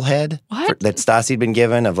bobblehead that Stassi had been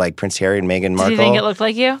given of like Prince Harry and Meghan Markle. Did you think it looked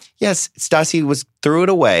like you? Yes. Stassi threw it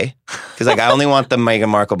away because like I only want the Meghan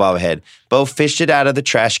Markle bobblehead. Beau fished it out of the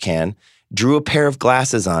trash can, drew a pair of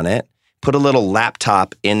glasses on it, put a little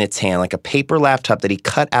laptop in its hand, like a paper laptop that he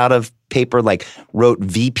cut out of paper, like wrote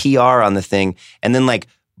VPR on the thing, and then like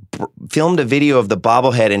filmed a video of the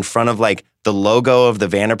bobblehead in front of like the logo of the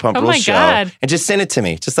Vanderpump Rules show. God. And just sent it to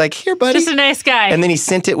me. Just like, here, buddy. Just a nice guy. And then he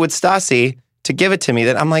sent it with Stassi to give it to me.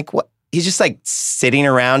 That I'm like, what? He's just like sitting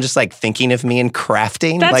around, just like thinking of me and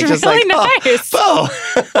crafting. That's like, really just like, nice. Oh.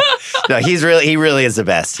 No, he really is the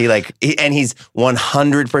best. And he's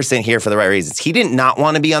 100% here for the right reasons. He did not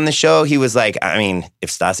want to be on the show. He was like, I mean, if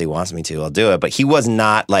Stassi wants me to, I'll do it. But he was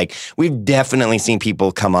not like, we've definitely seen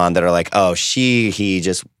people come on that are like, oh, he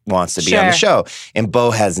just wants to be on the show. And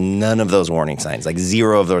Beau has none of those warning signs, like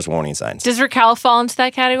zero of those warning signs. Does Raquel fall into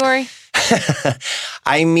that category?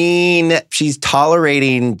 I mean, she's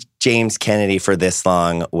tolerating James Kennedy for this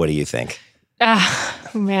long. What do you think?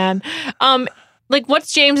 Man. Like,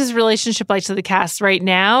 what's James's relationship like to the cast right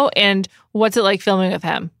now? And what's it like filming with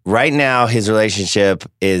him? Right now, his relationship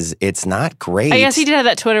it's not great. I guess he did have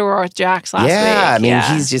that Twitter war with Jax last week. Yeah, I mean,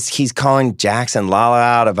 he's calling Jax and Lala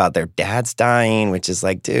out about their dads dying, which is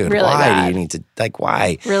like, dude, really why bad. do you need to, like,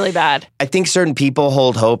 why? Really bad. I think certain people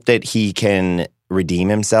hold hope that he can redeem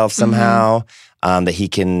himself somehow, that he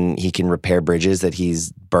can repair bridges that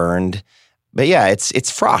he's burned. But yeah,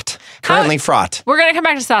 it's fraught. Currently fraught. We're going to come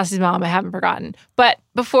back to Stassi's mom. I haven't forgotten. But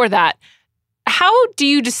before that, how do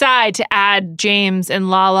you decide to add James and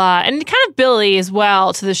Lala and kind of Billy as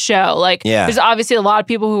well to the show? Like, there's obviously a lot of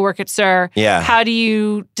people who work at SUR. Yeah. How do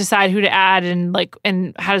you decide who to add and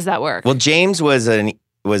how does that work? Well, James was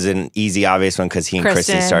an easy, obvious one because he and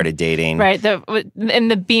Kristen started dating. Right, in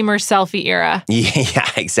the Beamer selfie era.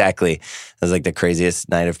 Yeah, exactly. It was like the craziest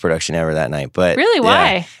night of production ever that night. But really,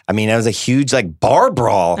 why? Yeah. I mean, it was a huge like bar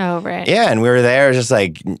brawl. Oh, right. Yeah, and we were there, just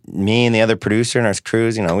like me and the other producer and our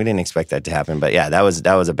crews. You know, we didn't expect that to happen. But yeah, that was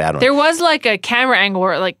a bad one. There was like a camera angle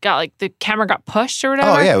where the camera got pushed or whatever.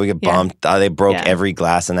 Oh yeah, we got bumped. They broke every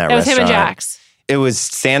glass in that restaurant. It was him and Jax. It was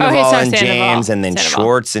Sandoval and James, and then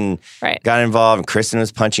Schwartz got involved, and Kristen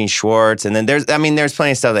was punching Schwartz, and then there's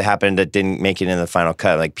plenty of stuff that happened that didn't make it in the final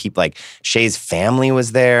cut. Like people, like Shay's family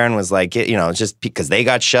was there and was like, just because they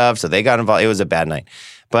got shoved, so they got involved. It was a bad night.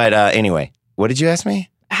 But anyway, what did you ask me?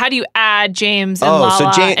 How do you add James and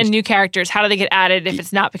Lala and new characters? How do they get added if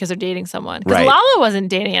it's not because they're dating someone? Because Lala wasn't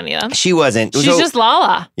dating any of them. She wasn't. She's just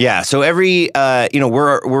Lala. Yeah. So every,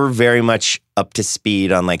 we're very much up to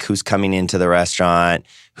speed on like who's coming into the restaurant,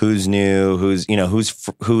 who's new,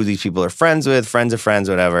 who these people are friends with, friends of friends,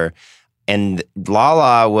 whatever. And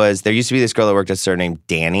Lala there used to be this girl that worked at SUR named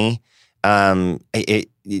Danny.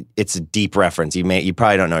 It's a deep reference. You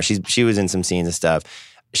probably don't know. She was in some scenes and stuff.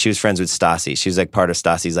 She was friends with Stassi. She was like part of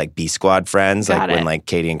Stassi's like B Squad friends. When like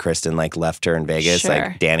Katie and Kristen like left her in Vegas. Sure.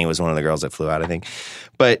 Like Danny was one of the girls that flew out, I think.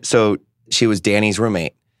 But so she was Danny's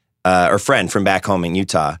roommate or friend from back home in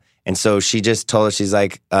Utah. And so she just told us, she's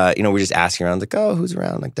like, we're just asking around, like, oh, who's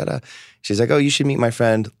around? Like, da-da. She's like, oh, you should meet my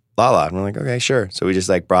friend Lala. And we're like, okay, sure. So we just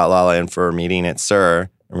like brought Lala in for a meeting at SUR.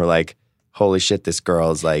 And we're like, holy shit, this girl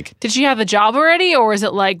is like... Did she have a job already, or was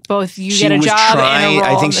it like both you get a job and a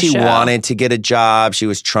role I think she show? wanted to get a job. She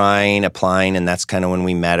was applying, and that's kind of when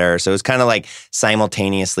we met her. So it was kind of like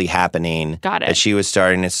simultaneously happening. Got it. That she was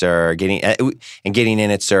starting at SUR, getting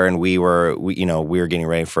in at SUR, and we were getting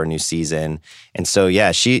ready for a new season. And so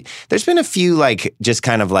yeah, there's been a few like just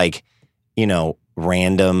kind of like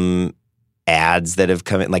random ads that have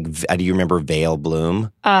come in, like, do you remember Vale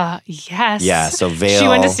Bloom? Yes. Yeah, so Vale. She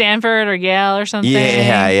went to Stanford or Yale or something.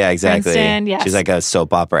 Yeah, exactly. Princeton, yes. She's like a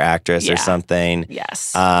soap opera actress or something.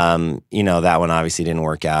 Yes. That one obviously didn't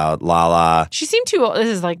work out. Lala. She seemed too old. This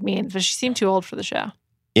is like mean, but she seemed too old for the show.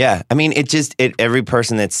 Yeah, I mean, every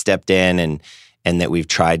person that stepped in and that we've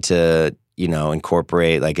tried to,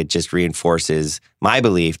 incorporate, like, it just reinforces my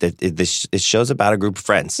belief that this show's about a group of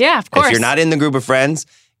friends. Yeah, of course. If you're not in the group of friends,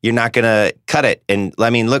 you're not going to cut it. And I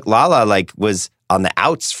mean, look, Lala was on the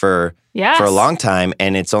outs for a long time.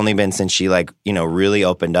 And it's only been since she really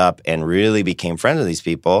opened up and really became friends with these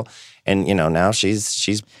people. And now she's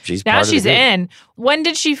now part she's of the group. in. When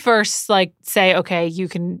did she first say, okay, you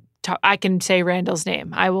can I can say Randall's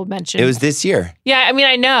name. I will mention. It was this year. Yeah, I mean,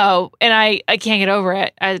 I know, and I can't get over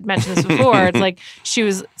it. I mentioned this before. It's like she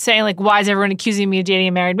was saying, why is everyone accusing me of dating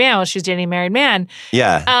a married man? Well, she was dating a married man.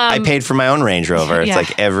 Yeah, I paid for my own Range Rover. It's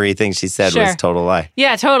like everything she said was a total lie.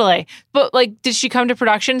 Yeah, totally. But did she come to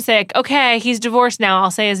production and say, okay, he's divorced now,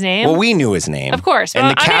 I'll say his name? Well, we knew his name. Of course. And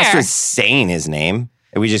the cast was saying his name.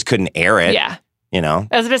 We just couldn't air it. Yeah. I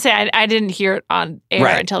was going to say, I didn't hear it on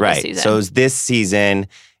air until this season. So it was this season.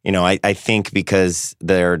 I think because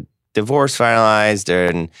their divorce finalized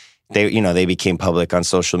and they became public on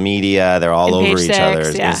social media. They're all over each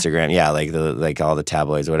other's Instagram. Yeah, like all the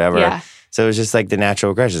tabloids, whatever. Yeah. So it was just like the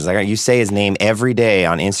natural aggression. It's like you say his name every day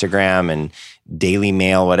on Instagram and Daily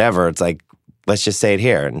Mail, whatever. It's like, let's just say it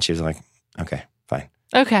here. And she was like, okay, fine.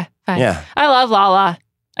 Okay, fine. Yeah. I love Lala.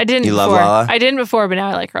 I didn't You before. love Lala? I didn't before, but now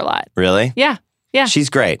I like her a lot. Really? Yeah. Yeah. She's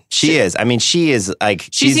great. She is. I mean, she is like,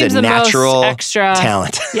 she's a natural extra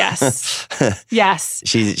talent. Yes. Yes.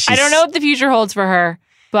 She's I don't know what the future holds for her,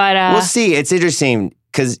 but we'll see. It's interesting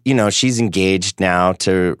because, she's engaged now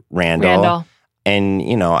to Randall. And,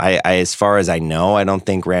 I as far as I know, I don't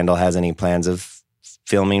think Randall has any plans of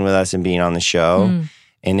filming with us and being on the show. Mm.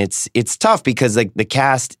 And it's tough because like the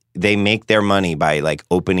cast, they make their money by like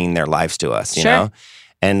opening their lives to us, you know?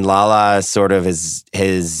 And Lala sort of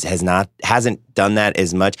hasn't done that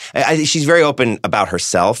as much. She's very open about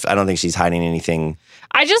herself. I don't think she's hiding anything.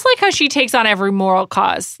 I just like how she takes on every moral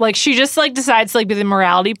cause. Like she just decides to be the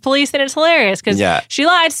morality police, and it's hilarious because she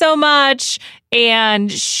lied so much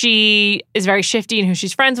and she is very shifty in who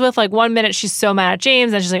she's friends with. Like 1 minute she's so mad at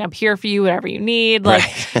James and she's like, I'm here for you, whatever you need. Like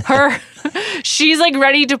she's like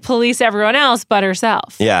ready to police everyone else but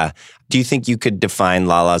herself. Yeah. Do you think you could define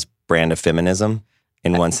Lala's brand of feminism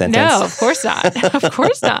in one sentence? No, of course not. Of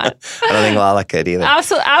course not. I don't think Lala could either.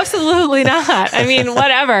 Absolutely not. I mean,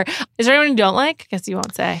 whatever. Is there anyone you don't like? I guess you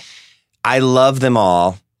won't say. I love them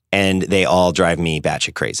all, and they all drive me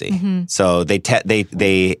batshit crazy. Mm-hmm. So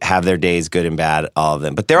they have their days, good and bad, all of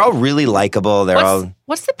them. But they're all really likable.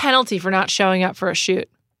 What's the penalty for not showing up for a shoot?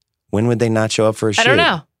 When would they not show up for a shoot? I don't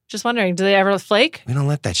know. Just wondering, do they ever flake? We don't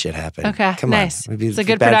let that shit happen. Okay, come nice. on. We'd be it's a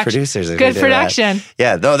good bad production. Producers. Good production. That.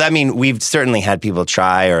 Yeah, though I mean, we've certainly had people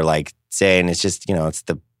try or like say, and it's just it's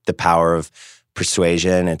the power of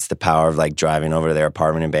persuasion. It's the power of like driving over to their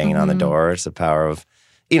apartment and banging on the door. It's the power of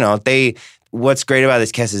What's great about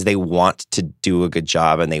this cast is they want to do a good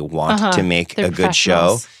job and they want to make a good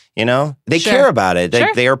show. They care about it.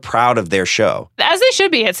 They are proud of their show, as they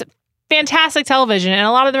should be. It's fantastic television, and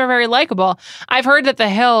a lot of them are very likable. I've heard that The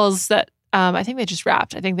Hills, that I think they just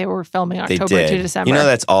wrapped. I think they were filming October to December.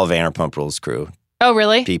 That's all Vanderpump Rules crew. Oh,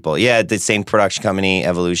 really? People. Yeah, the same production company,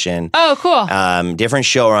 Evolution. Oh, cool. Different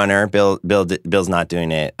showrunner. Bill's not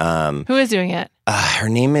doing it. Who is doing it? Her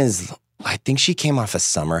name is, I think she came off of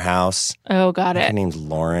Summer House. Oh, got it. Her name's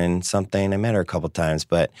Lauren something. I met her a couple times,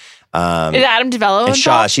 but... is Adam DeVello and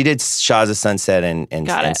Shaw. She did Shaw's of Sunset and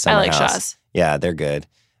got it. Summer I like House. Shaw's. Yeah, they're good.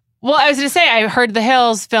 Well, I was going to say, I heard The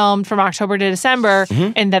Hills filmed from October to December,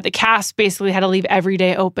 and that the cast basically had to leave every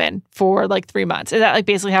day open for like 3 months. Is that like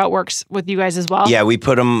basically how it works with you guys as well? Yeah, we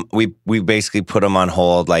put them. We basically put them on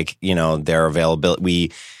hold, like their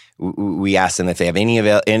availability. We ask them if they have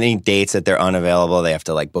any dates that they're unavailable. They have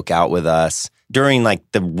to like book out with us during like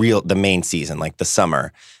the main season, like the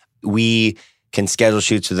summer. We can schedule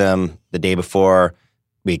shoots with them the day before.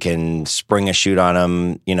 We can spring a shoot on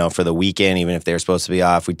them, for the weekend, even if they're supposed to be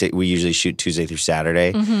off. We usually shoot Tuesday through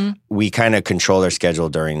Saturday. Mm-hmm. We kind of control their schedule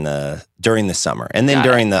during the summer, and then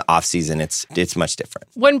during the off season, it's much different.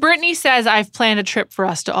 When Brittany says, "I've planned a trip for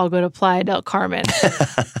us to all go to Playa del Carmen,"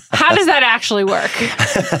 how does that actually work?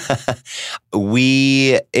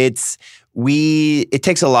 It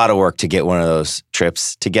takes a lot of work to get one of those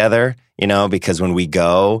trips together, because when we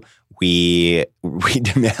go. We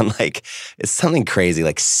demand like it's something crazy,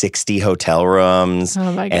 like 60 hotel rooms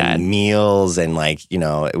and meals, and like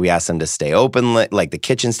we ask them to stay open, like the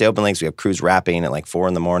kitchen stay open late. So we have crews wrapping at like 4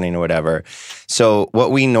 a.m. or whatever. So what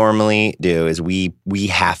we normally do is we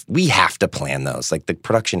have to plan those. Like the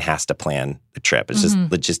production has to plan the trip. It's just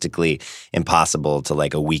logistically impossible to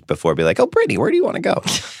like a week before be like, oh, Brittany, where do you want to go?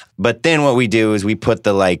 But then what we do is we put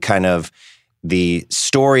the like kind of the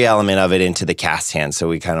story element of it into the cast hands. So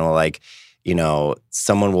we kind of like,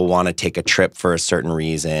 someone will want to take a trip for a certain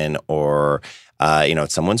reason or,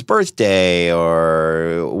 it's someone's birthday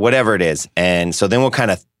or whatever it is. And so then we'll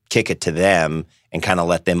kind of kick it to them and kind of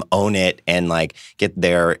let them own it and like get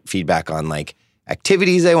their feedback on like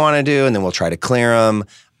activities they want to do. And then we'll try to clear them.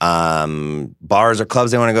 bars or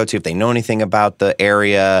clubs they want to go to. If they know anything about the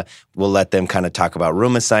area, we'll let them kind of talk about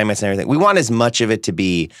room assignments and everything. We want as much of it to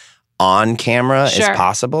be on camera as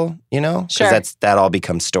possible, because that all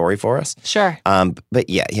becomes story for us. Sure. But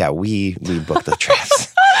we book the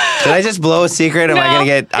trips. Did I just blow a secret? I'm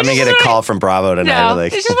gonna get a call from Bravo tonight. No,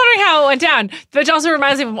 it's just wondering how it went down. Which also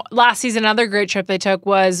reminds me of last season. Another great trip they took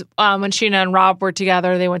was when Sheena and Rob were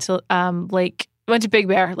together. They went to went to Big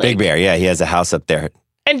Bear Lake. Big Bear, yeah, he has a house up there.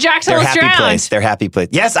 And Jax almost drowned. Their happy place.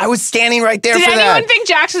 Yes, I was standing right there for that. Did anyone think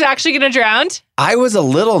Jax was actually going to drown? I was a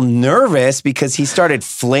little nervous because he started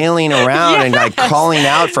flailing around and like calling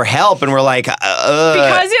out for help, and we're like,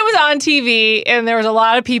 Because it was on TV and there was a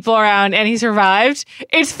lot of people around and he survived.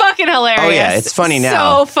 It's fucking hilarious. Oh yeah, it's funny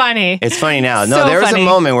now. So funny. It's funny now. No, there was a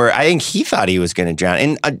moment where I think he thought he was going to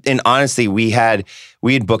drown, and honestly, we had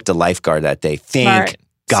booked a lifeguard that day. Thank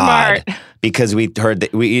God. Smart. Because we heard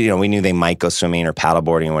that we knew they might go swimming or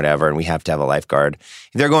paddleboarding or whatever, and we have to have a lifeguard.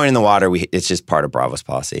 If they're going in the water, it's just part of Bravo's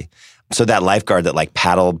policy. So that lifeguard that like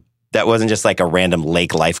paddled, that wasn't just like a random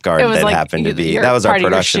lake lifeguard that happened to be. That was our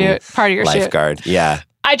production part of your lifeguard. Shoot. Yeah.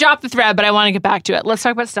 I dropped the thread, but I want to get back to it. Let's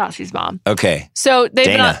talk about Stassi's mom. Okay. So they've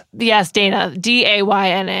Dana. been on, Dana,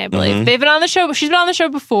 Dayna, I believe. Mm-hmm. They've been on the show. She's been on the show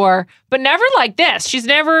before, but never like this. She's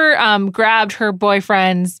never grabbed her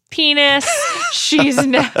boyfriend's penis. She's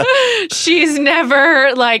never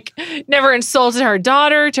insulted her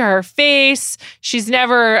daughter to her face. She's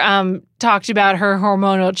never talked about her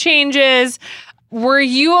hormonal changes. Were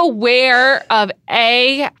you aware of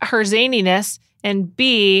A, her zaniness, and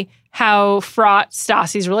B, how fraught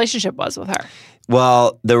Stassi's relationship was with her?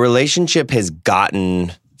 Well, the relationship has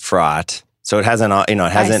gotten fraught, so it hasn't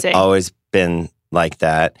always been like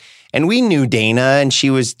that. And we knew Dana, and she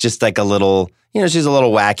was just like a little, she's a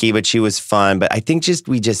little wacky, but she was fun. But I think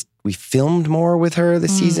we filmed more with her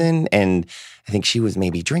this season, and I think she was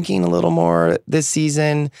maybe drinking a little more this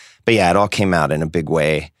season. But yeah, it all came out in a big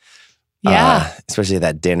way. Yeah, especially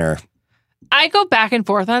that dinner. I go back and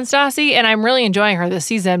forth on Stassi, and I'm really enjoying her this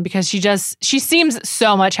season because she seems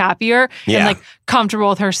so much happier and like comfortable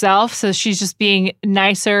with herself. So she's just being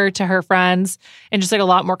nicer to her friends and just like a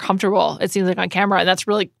lot more comfortable, it seems like, on camera. And that's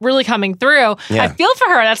really, really coming through. Yeah. I feel for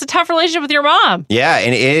her. That's a tough relationship with your mom. Yeah.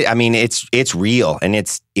 And it's real and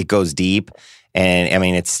it goes deep. And I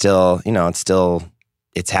mean, it's still,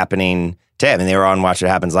 it's happening today. I mean, they were on Watch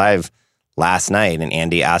What Happens Live last night, and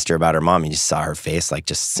Andy asked her about her mom. You just saw her face like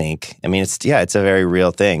just sink. I mean, it's a very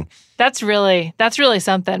real thing. That's really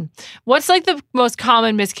something. What's like the most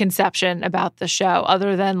common misconception about the show,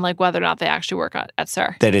 other than like whether or not they actually work at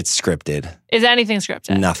SUR? That it's scripted. Is anything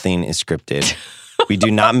scripted? Nothing is scripted. We do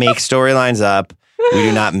not make storylines up. We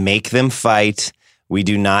do not make them fight. We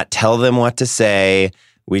do not tell them what to say.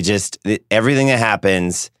 Everything that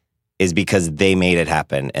happens is because they made it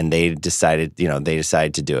happen and they decided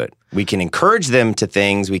to do it. We can encourage them to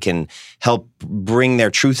things. We can help bring their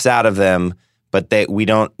truths out of them, but we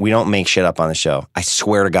don't make shit up on the show. I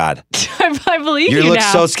swear to God. I believe you now. You look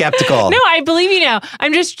so skeptical. No, I believe you now.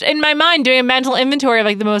 I'm just in my mind doing a mental inventory of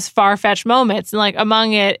like the most far-fetched moments, and like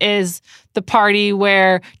among it is the party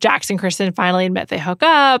where Jax and Kristen finally admit they hook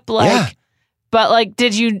up. But like,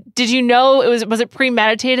 did you know was it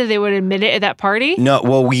premeditated they would admit it at that party? No,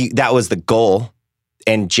 well, that was the goal.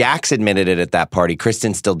 And Jax admitted it at that party.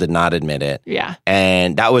 Kristen still did not admit it. Yeah.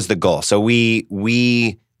 And that was the goal. So we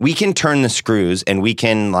can turn the screws and we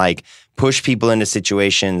can like push people into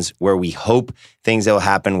situations where we hope things will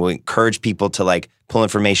happen. We'll encourage people to like pull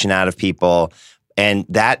information out of people. And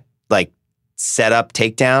that like setup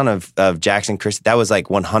takedown of Jax and Kristen, that was like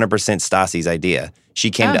 100% Stassi's idea. She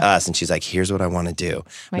came to us and she's like, here's what I want to do.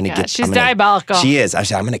 She's diabolical. She is. I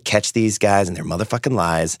said, I'm going to catch these guys and their motherfucking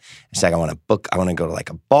lies. She's like, I want to go to like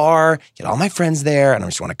a bar, get all my friends there, and I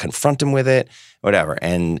just want to confront them with it, whatever.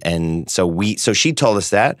 And so she told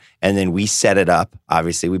us that, and then we set it up.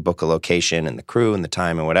 Obviously, we book a location and the crew and the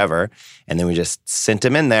time and whatever, and then we just sent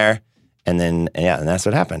them in there, and then, and that's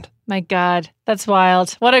what happened. My God, that's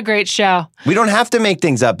wild. What a great show. We don't have to make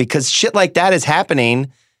things up because shit like that is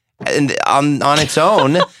happening and on its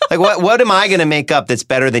own. Like, what am I going to make up that's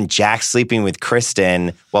better than Jax sleeping with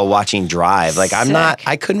Kristen while watching Drive? Like,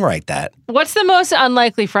 I couldn't write that. What's the most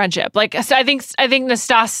unlikely friendship? Like, I think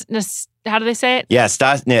Nastas, how do they say it? Yeah,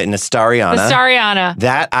 Nastariana. Nastariana.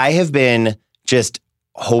 That I have been just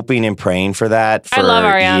hoping and praying for that for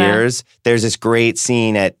years. There's this great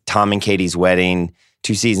scene at Tom and Katie's wedding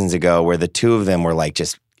 2 seasons ago where the two of them were like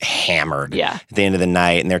just hammered at the end of the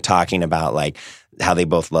night, and they're talking about like how they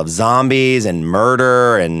both love zombies and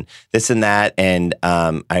murder and this and that. And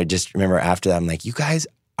I just remember after that, I'm like, you guys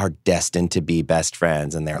are destined to be best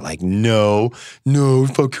friends. And they're like, no,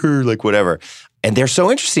 fuck her, like whatever. And they're so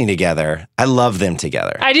interesting together. I love them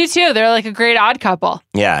together. I do too. They're like a great odd couple.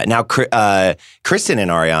 Yeah. Now, Kristen and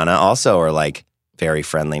Ariana also are like very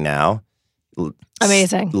friendly now.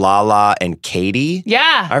 Amazing. Lala and Katie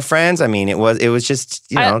are friends. I mean, it was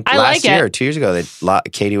just, last like year or 2 years ago that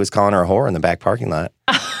Katie was calling her a whore in the back parking lot.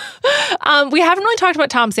 We haven't really talked about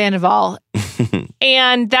Tom Sandoval.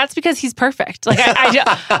 And that's because he's perfect. Like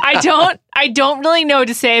I don't really know what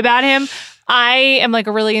to say about him. I am like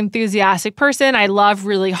a really enthusiastic person. I love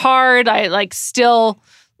really hard. I like still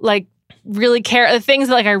like really care. The things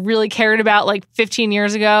that like I really cared about like 15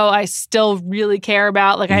 years ago, I still really care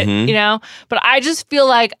about. Like but I just feel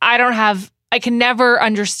like I can never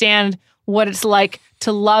understand what it's like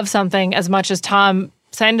to love something as much as Tom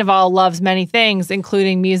Sandoval loves many things,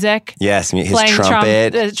 including music. Yes, his playing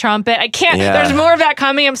trumpet. I can't. Yeah. There's more of that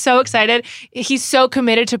coming. I'm so excited. He's so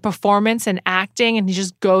committed to performance and acting, and he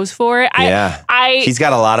just goes for it. He's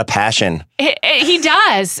got a lot of passion. He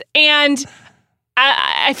does, and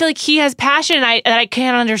I feel like he has passion that I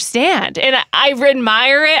can't understand, and I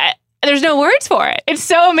admire it. There's no words for it. It's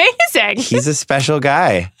so amazing. He's a special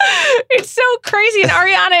guy. It's so crazy. And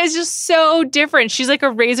Ariana is just so different. She's like a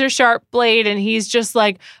razor sharp blade and he's just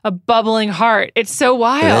like a bubbling heart. It's so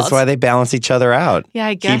wild. And that's why they balance each other out. Yeah,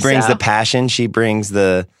 I guess he brings the passion. She brings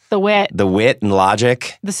the wit and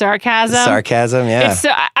logic. The sarcasm. Yeah. It's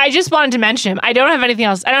so, I just wanted to mention him. I don't have anything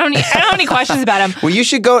else. I don't have any questions about him. Well, you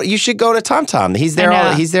should go to Tom Tom. He's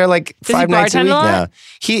there he's there like 5 nights a week now.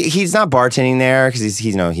 He's not bartending there because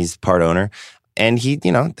he's part owner. And he's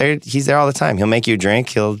there all the time. He'll make you a drink.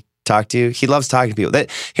 He'll talk to you. He loves talking to people.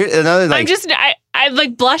 Here's another like I'm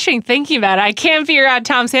like blushing thinking about it. I can't figure out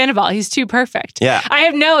Tom Sandoval. He's too perfect. Yeah. I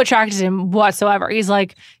have no attraction to him whatsoever. He's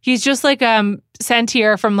just like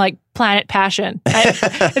Sentier from like Planet Passion.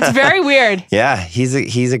 It's very weird. Yeah, he's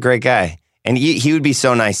a great guy. And he would be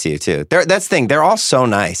so nice to you too. That's the thing. They're all so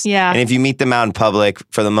nice. Yeah. And if you meet them out in public,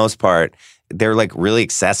 for the most part, they're like really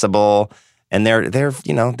accessible and they're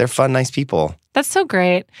fun, nice people. That's so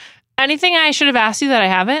great. Anything I should have asked you that I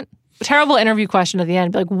haven't? Terrible interview question at the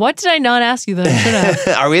end. Be like, what did I not ask you that I should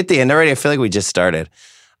have? Are we at the end already? I feel like we just started.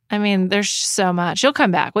 I mean, there's so much. You'll come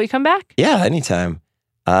back. Will you come back? Yeah, anytime.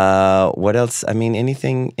 What else? I mean,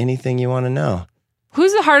 anything you want to know?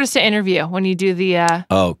 Who's the hardest to interview when you do the...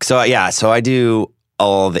 So I do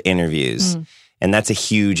all the interviews. And that's a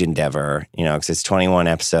huge endeavor, because it's 21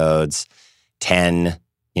 episodes, 10,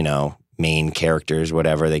 main characters,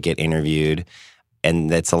 whatever, they get interviewed. And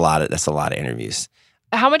that's a lot of interviews.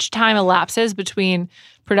 How much time elapses between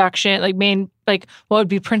production, what would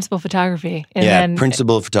be principal photography? And then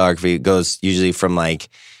principal photography goes usually from like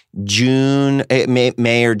June,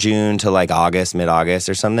 May or June to like August, mid-August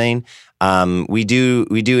or something. We do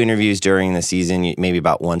interviews during the season, maybe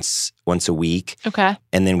about once a week. Okay.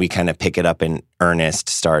 And then we kind of pick it up in earnest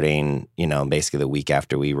starting, basically the week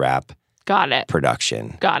after we wrap. Got it.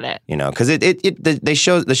 Production. Got it. Because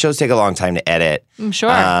the shows take a long time to edit. I'm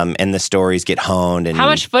sure. And the stories get honed. And how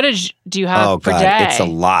much footage do you have per day? It's a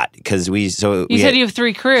lot because you said you have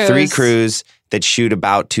 3 crews. 3 crews that shoot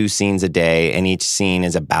about 2 scenes a day, and each scene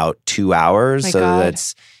is about 2 hours.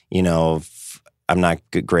 That's I'm not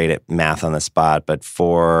great at math on the spot, but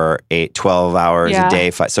 12 hours a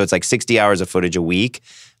day. So it's like 60 hours of footage a week.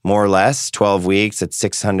 More or less, 12 weeks, it's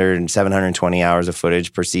 720 hours of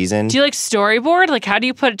footage per season. Do you storyboard? Like, how do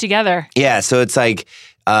you put it together? Yeah, so it's like,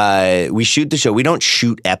 we shoot the show. We don't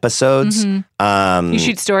shoot episodes. Mm-hmm. You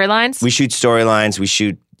shoot storylines? We shoot storylines. We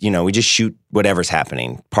shoot, we just shoot whatever's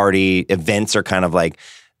happening. Party events are kind of like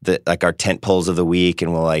our tent poles of the week,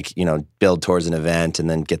 and we'll build towards an event and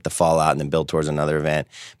then get the fallout and then build towards another event.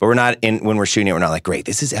 But when we're shooting it, we're not like, great,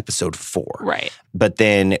 this is episode 4. Right. But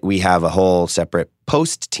then we have a whole separate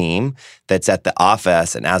post team that's at the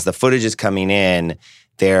office, and as the footage is coming in,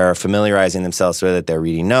 they're familiarizing themselves with it. They're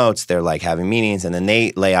reading notes. They're having meetings, and then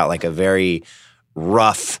they lay out a very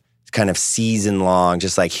rough kind of season long,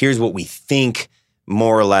 just here's what we think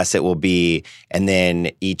more or less it will be, and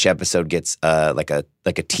then each episode gets like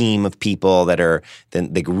a team of people that are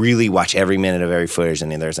then they really watch every minute of every footage,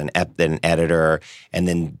 and then there's an editor, and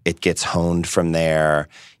then it gets honed from there.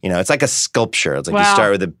 It's like a sculpture. It's like you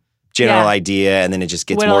start with a general idea, and then it just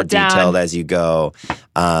gets more detailed as you go.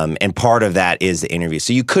 And part of that is the interview.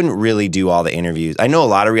 So you couldn't really do all the interviews. I know a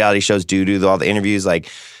lot of reality shows do all the interviews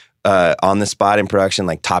on the spot in production,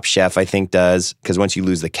 like Top Chef I think does, because once you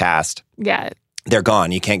lose the cast, they're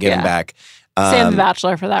gone. You can't get them back. Same The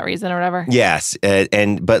Bachelor for that reason or whatever. Yes,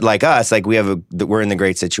 but like us, we're in the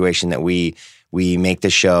great situation that we make the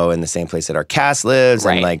show in the same place that our cast lives,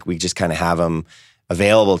 and we just kind of have them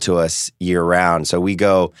available to us year round. So we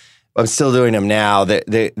go. I'm still doing them now.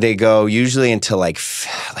 They go usually until like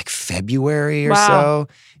February or so,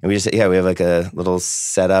 and we have like a little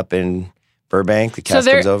setup in Burbank. The cast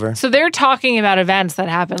comes over. So they're talking about events that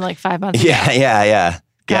happened like 5 months ago. Yeah.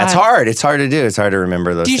 Yeah, it's hard. It's hard to do. It's hard to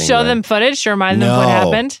remember those things. Do you show them footage to remind them what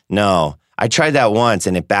happened? No. I tried that once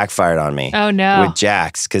and it backfired on me. Oh, no. With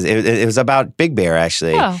Jax, because it was about Big Bear,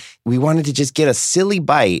 actually. Oh. We wanted to just get a silly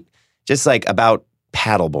bite, just like about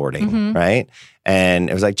paddleboarding, right? And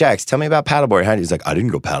it was like, Jax, tell me about paddleboarding. How? He's like, I didn't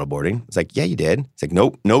go paddleboarding. It's like, yeah, you did. It's like,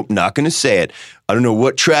 nope, not going to say it. I don't know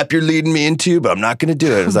what trap you're leading me into, but I'm not going to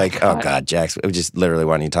do it. It was like, oh God, Jax, we just literally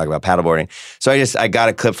wanted to talk about paddleboarding. So I got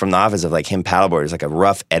a clip from The Office of like him paddleboarding. It's like a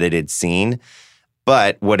rough edited scene.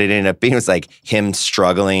 But what it ended up being was like him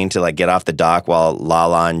struggling to like get off the dock while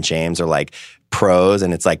Lala and James are like pros,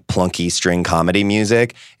 and it's like plunky string comedy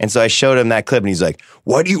music. And so I showed him that clip and he's like,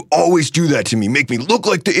 why do you always do that to me? Make me look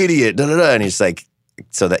like the idiot. Da, da, da. And he's like,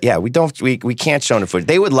 so that, yeah, we can't show them the footage.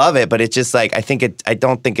 They would love it, but it's just like, I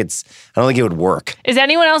don't think it would work. Is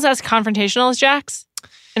anyone else as confrontational as Jax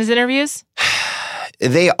in his interviews?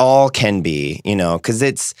 They all can be, because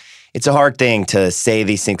it's a hard thing to say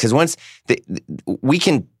these things. Because once we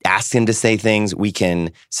can ask them to say things, we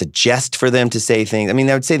can suggest for them to say things. I mean,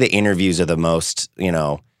 I would say the interviews are the most,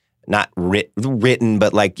 not written,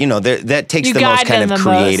 but like, that takes the most kind of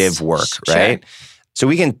creative work, right? So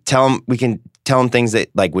we can tell them things that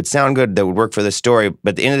like would sound good, that would work for the story.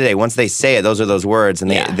 But at the end of the day, once they say it, those are those words and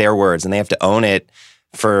their words, and they have to own it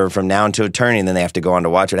from now until eternity, and then they have to go on to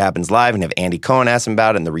Watch What Happens Live and have Andy Cohen ask them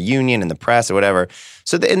about it and the reunion and the press or whatever.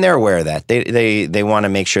 So and they're aware of that. They want to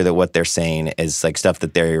make sure that what they're saying is like stuff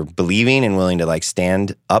that they're believing and willing to like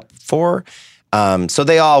stand up for. So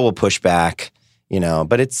they all will push back,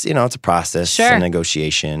 but it's a process, a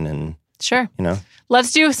negotiation, and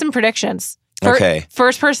Let's do some predictions. Okay.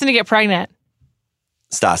 First person to get pregnant.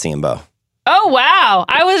 Stassi and Bo. Oh, wow.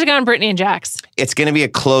 I was going Brittany and Jax. It's going to be a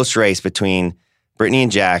close race between Brittany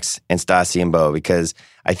and Jax and Stassi and Bo, because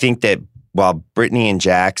I think that while Brittany and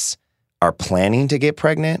Jax are planning to get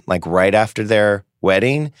pregnant, like right after their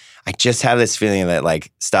wedding, I just have this feeling that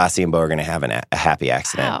like Stassi and Bo are going to have a happy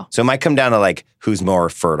accident. Wow. So it might come down to like who's more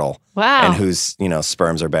fertile. Wow. And whose,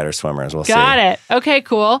 sperms are better swimmers. We'll see. Got it. Okay,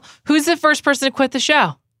 cool. Who's the first person to quit the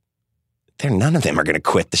show? None of them are going to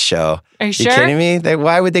quit the show. Are you sure? You kidding me?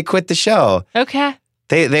 Why would they quit the show? Okay.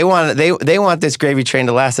 They want this gravy train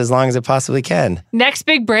to last as long as it possibly can. Next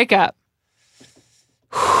big breakup.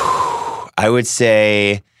 I would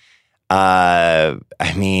say, Kristen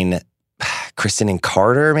and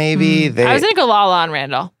Carter, maybe. I was going to go Lala and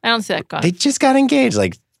Randall. I don't see that going. They just got engaged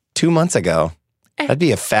like 2 months ago. That'd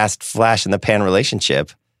be a fast flash in the pan relationship.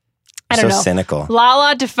 I don't know. Cynical.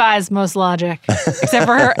 Lala defies most logic,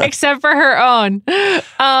 except for her own.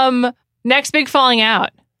 Next big falling out.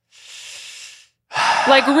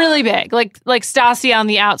 Like really big. Like Stassi on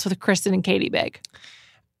the outs with Kristen and Katie big.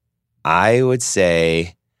 I would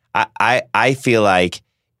say, I feel like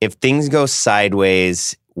if things go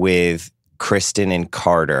sideways with Kristen and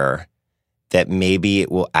Carter, that maybe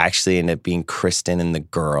it will actually end up being Kristen and the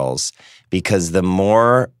girls, because the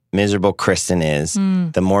more miserable Kristen is,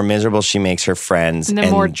 the more miserable she makes her friends. And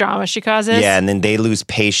the more drama she causes. Yeah, and then they lose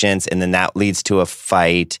patience, and then that leads to a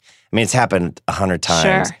fight. I mean, it's happened 100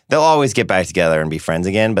 times. Sure. They'll always get back together and be friends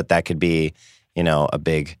again, but that could be, a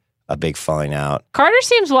big falling out. Not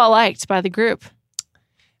well liked by the group.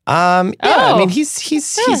 I mean, he's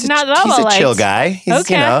a chill guy.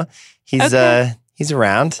 He's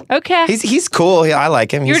around. Okay. He's cool. I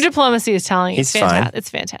like him. Your diplomacy is telling you. He's fine. It's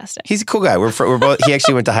fantastic. He's a cool guy. We're both. He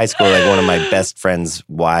actually went to high school with like one of my best friend's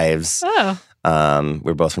wives. Oh.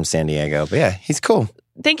 We're both from San Diego, but yeah, he's cool.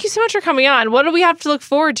 Thank you so much for coming on. What do we have to look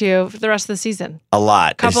forward to for the rest of the season? A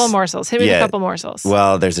lot. Couple of morsels. Hit me with a couple morsels.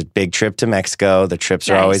 Well, there's a big trip to Mexico. The trips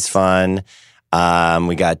are always fun.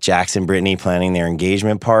 We got Jax and Brittany planning their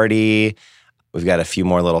engagement party. We've got a few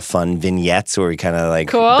more little fun vignettes where we kind of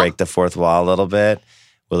like break the fourth wall a little bit.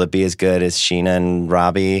 Will it be as good as Sheena and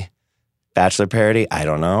Robbie Bachelor parody? I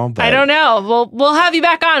don't know. But... I don't know. We'll have you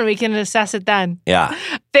back on. We can assess it then. Yeah.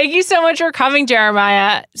 Thank you so much for coming,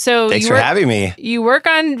 Jeremiah. Thanks for having me. You work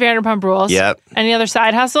on Vanderpump Rules. Yep. Any other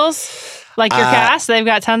side hustles? Like your cast? They've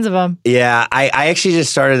got tons of them. Yeah. I actually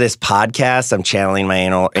just started this podcast. I'm channeling my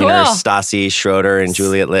inner Stassi Schroeder and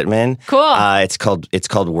Juliet Littman. Cool. It's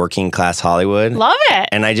called Working Class Hollywood. Love it.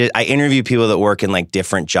 And I interview people that work in like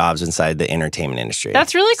different jobs inside the entertainment industry.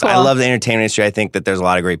 That's really cool. So I love the entertainment industry. I think that there's a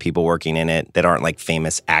lot of great people working in it that aren't like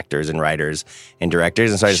famous actors and writers and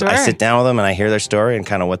directors. And so I sit down with them and I hear their story and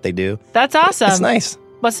kind of what they do. That's awesome. It's nice.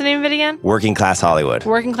 What's the name of it again? Working Class Hollywood.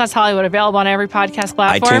 Working Class Hollywood, available on every podcast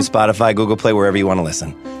platform. iTunes, Spotify, Google Play, wherever you want to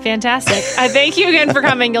listen. Fantastic. Thank you again for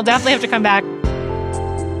coming. You'll definitely have to come back.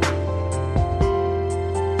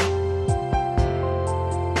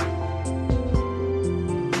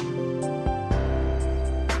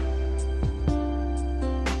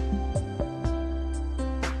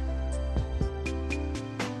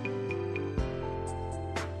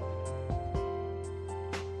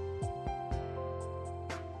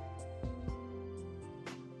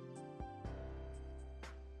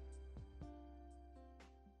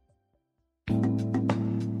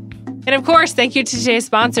 And of course, thank you to today's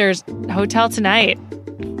sponsors, Hotel Tonight.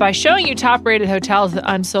 By showing you top-rated hotels with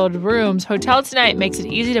unsold rooms, Hotel Tonight makes it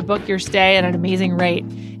easy to book your stay at an amazing rate.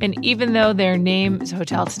 And even though their name is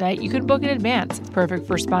Hotel Tonight, you can book in advance. It's perfect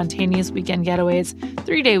for spontaneous weekend getaways,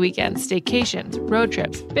 3-day weekends, staycations, road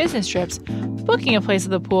trips, business trips, booking a place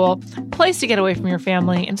at the pool, place to get away from your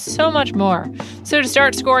family, and so much more. So to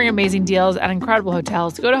start scoring amazing deals at incredible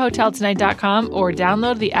hotels, go to hoteltonight.com or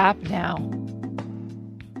download the app now.